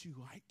hear what you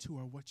like to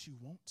or what you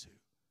want to,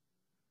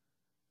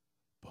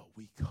 but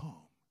we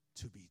come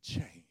to be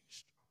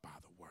changed by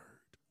the word.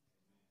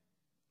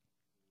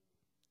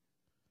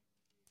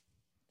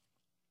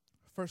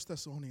 1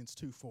 Thessalonians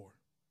 2:4.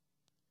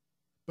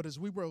 But as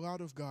we were allowed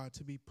of God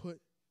to be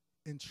put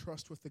in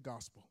trust with the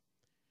gospel,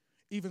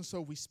 even so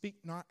we speak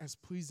not as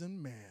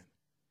pleasing man,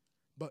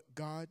 but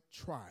God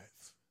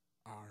trieth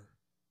our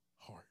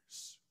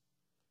hearts.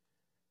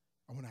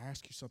 I want to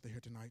ask you something here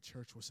tonight,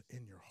 church. What's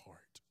in your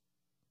heart?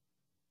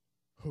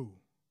 Who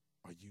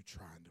are you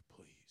trying to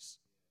please?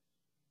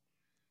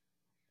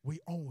 We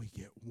only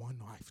get one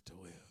life to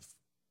live.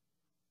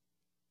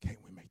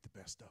 Can't we make the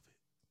best of it?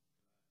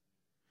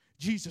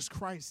 Jesus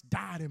Christ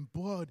died in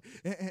blood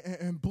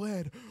and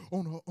bled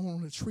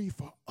on a tree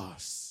for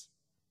us.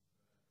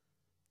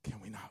 Can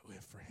we not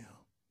live for him?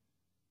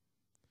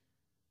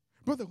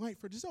 Brother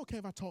Langford, is it okay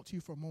if I talk to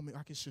you for a moment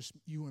like it's just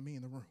you and me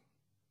in the room?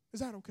 Is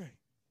that okay?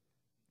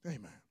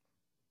 Amen.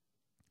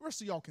 The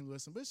rest of y'all can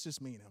listen, but it's just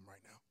me and him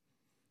right now.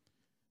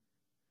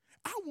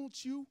 I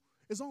want you,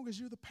 as long as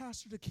you're the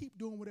pastor, to keep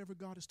doing whatever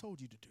God has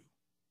told you to do.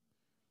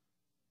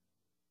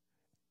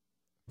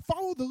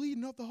 Follow the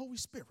leading of the Holy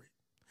Spirit.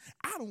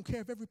 I don't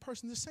care if every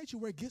person in this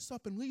sanctuary gets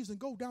up and leaves and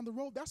go down the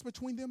road. That's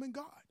between them and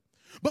God.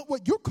 But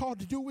what you're called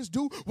to do is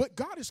do what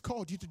God has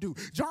called you to do.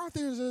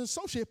 Jonathan is an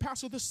associate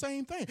pastor, the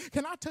same thing.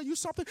 Can I tell you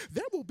something?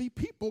 There will be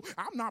people,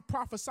 I'm not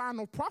prophesying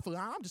no prophet,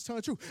 I'm just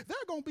telling the truth. There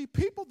are going to be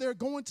people that are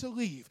going to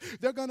leave.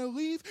 They're going to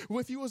leave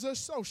with you as an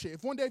associate.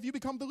 If one day if you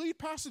become the lead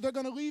pastor, they're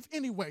going to leave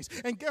anyways.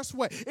 And guess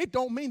what? It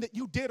don't mean that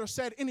you did or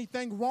said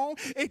anything wrong.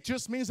 It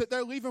just means that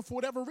they're leaving for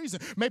whatever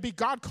reason. Maybe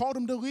God called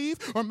them to leave,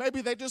 or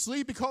maybe they just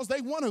leave because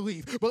they want to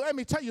leave. But let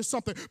me tell you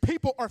something.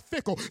 People are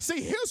fickle.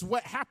 See, here's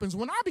what happens.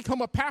 When I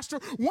become a pastor,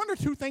 one or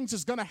two things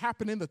is going to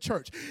happen in the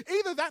church.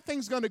 Either that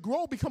thing's going to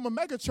grow, become a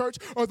mega church,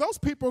 or those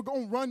people are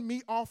going to run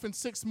me off in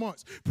 6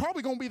 months.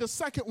 Probably going to be the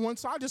second one,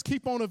 so I just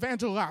keep on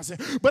evangelizing.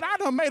 But I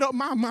done made up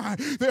my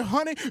mind that,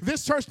 honey,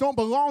 this church don't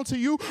belong to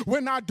you.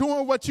 We're not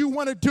doing what you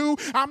want to do.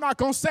 I'm not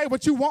going to say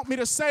what you want me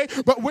to say,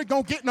 but we're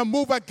going to get in the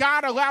move of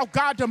God, allow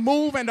God to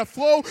move and to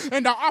flow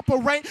and to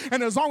operate.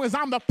 And as long as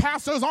I'm the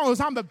pastor, as long as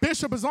I'm the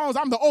bishop, as long as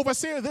I'm the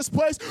overseer of this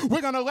place,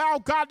 we're going to allow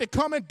God to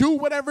come and do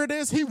whatever it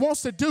is he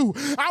wants to do.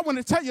 I want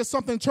to tell you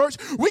something, church.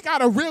 church, we got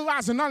to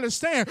realize and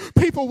understand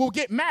people will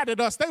get mad at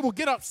us. They will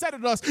get upset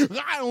at us,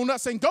 lie on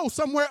us, and go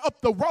somewhere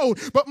up the road.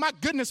 But my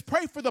goodness,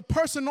 pray for the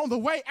person on the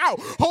way out.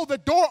 Hold the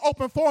door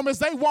open for them as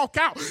they walk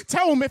out.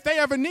 Tell them if they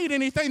ever need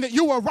anything that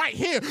you are right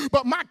here.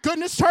 But my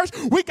goodness, church,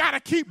 we got to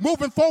keep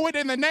moving forward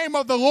in the name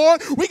of the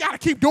Lord. We got to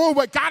keep doing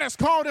what God has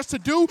called us to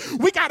do.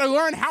 We got to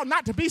learn how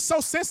not to be so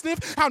sensitive,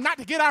 how not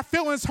to get our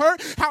feelings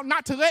hurt, how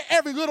not to let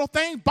every little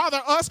thing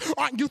bother us.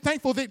 Aren't you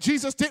thankful that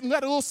Jesus didn't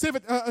let a little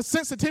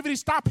sensitivity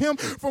stop him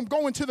from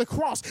going to the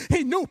cross?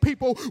 He knew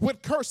people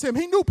would curse him.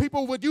 He knew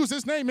people would use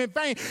his name in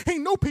vain. He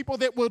knew people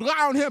that would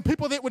lie on him,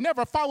 people that would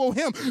never follow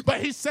him.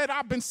 But he said,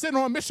 I've been sent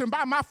on a mission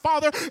by my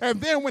Father.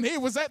 And then when he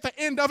was at the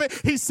end of it,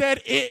 he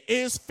said, it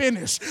is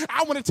finished.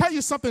 I want to tell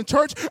you something,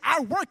 church.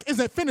 Our work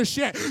isn't finished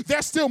yet.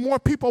 There's still more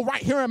people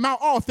right here in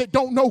Mount Olive that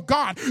don't know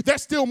God.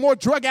 There's still more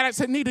drug addicts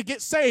that need to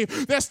get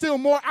saved. There's still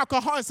more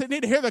alcoholics that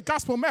need to hear the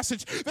gospel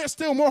message. There's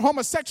still more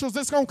homosexuals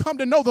that's going to come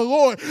to know the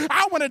Lord.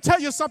 I want to tell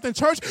you something,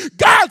 church.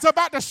 God's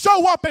about to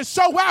show up and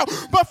show out.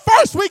 But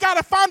first, we got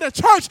to find a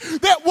church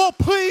that will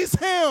please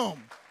him.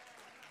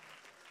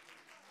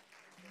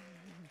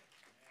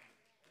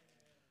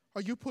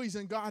 Are you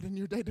pleasing God in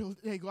your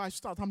day-to-day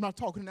lifestyle? I'm not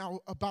talking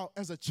now about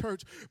as a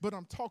church, but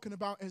I'm talking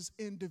about as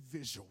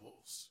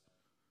individuals.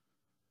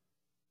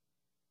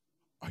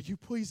 Are you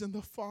pleasing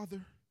the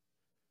Father?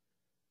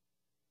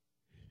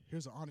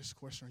 Here's an honest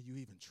question. Are you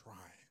even trying?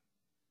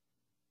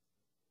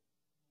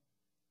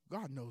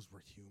 God knows we're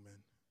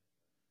human,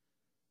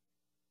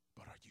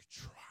 but are you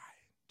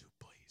trying to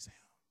please him?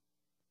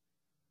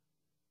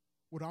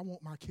 Would I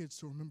want my kids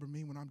to remember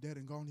me when I'm dead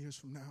and gone years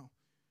from now?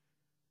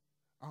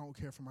 I don't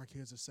care for my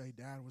kids to say,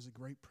 Dad was a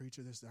great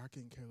preacher, this, that. I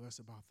couldn't care less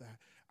about that.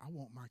 I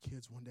want my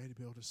kids one day to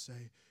be able to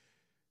say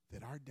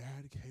that our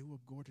dad,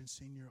 Caleb Gordon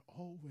Sr.,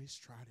 always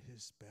tried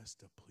his best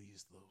to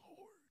please the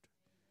Lord.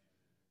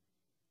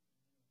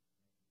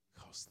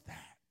 Because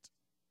that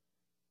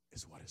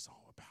is what it's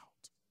all about.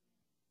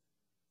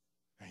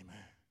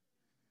 Amen.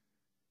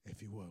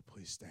 If you would,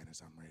 please stand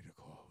as I'm ready to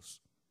close.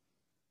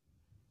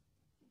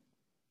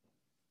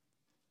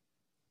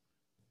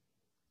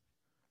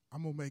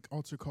 I'm going to make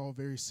altar call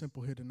very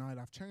simple here tonight.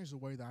 I've changed the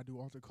way that I do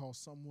altar call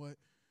somewhat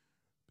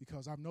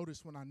because I've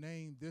noticed when I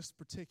name this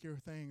particular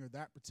thing or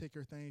that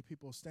particular thing,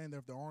 people stand there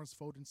with their arms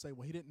folded and say,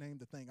 well, he didn't name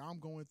the thing I'm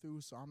going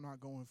through, so I'm not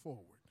going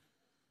forward.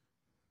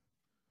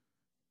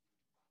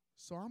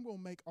 So I'm going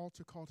to make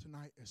altar call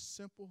tonight as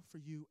simple for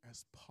you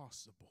as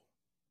possible.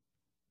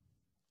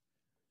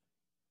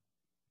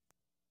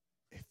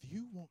 If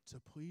you want to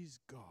please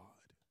God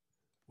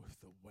with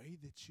the way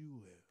that you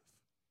live,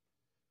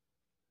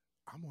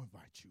 I'm going to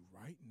invite you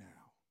right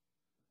now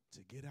to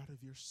get out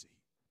of your seat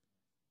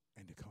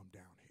and to come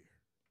down here.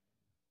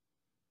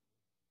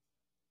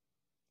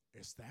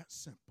 It's that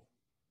simple.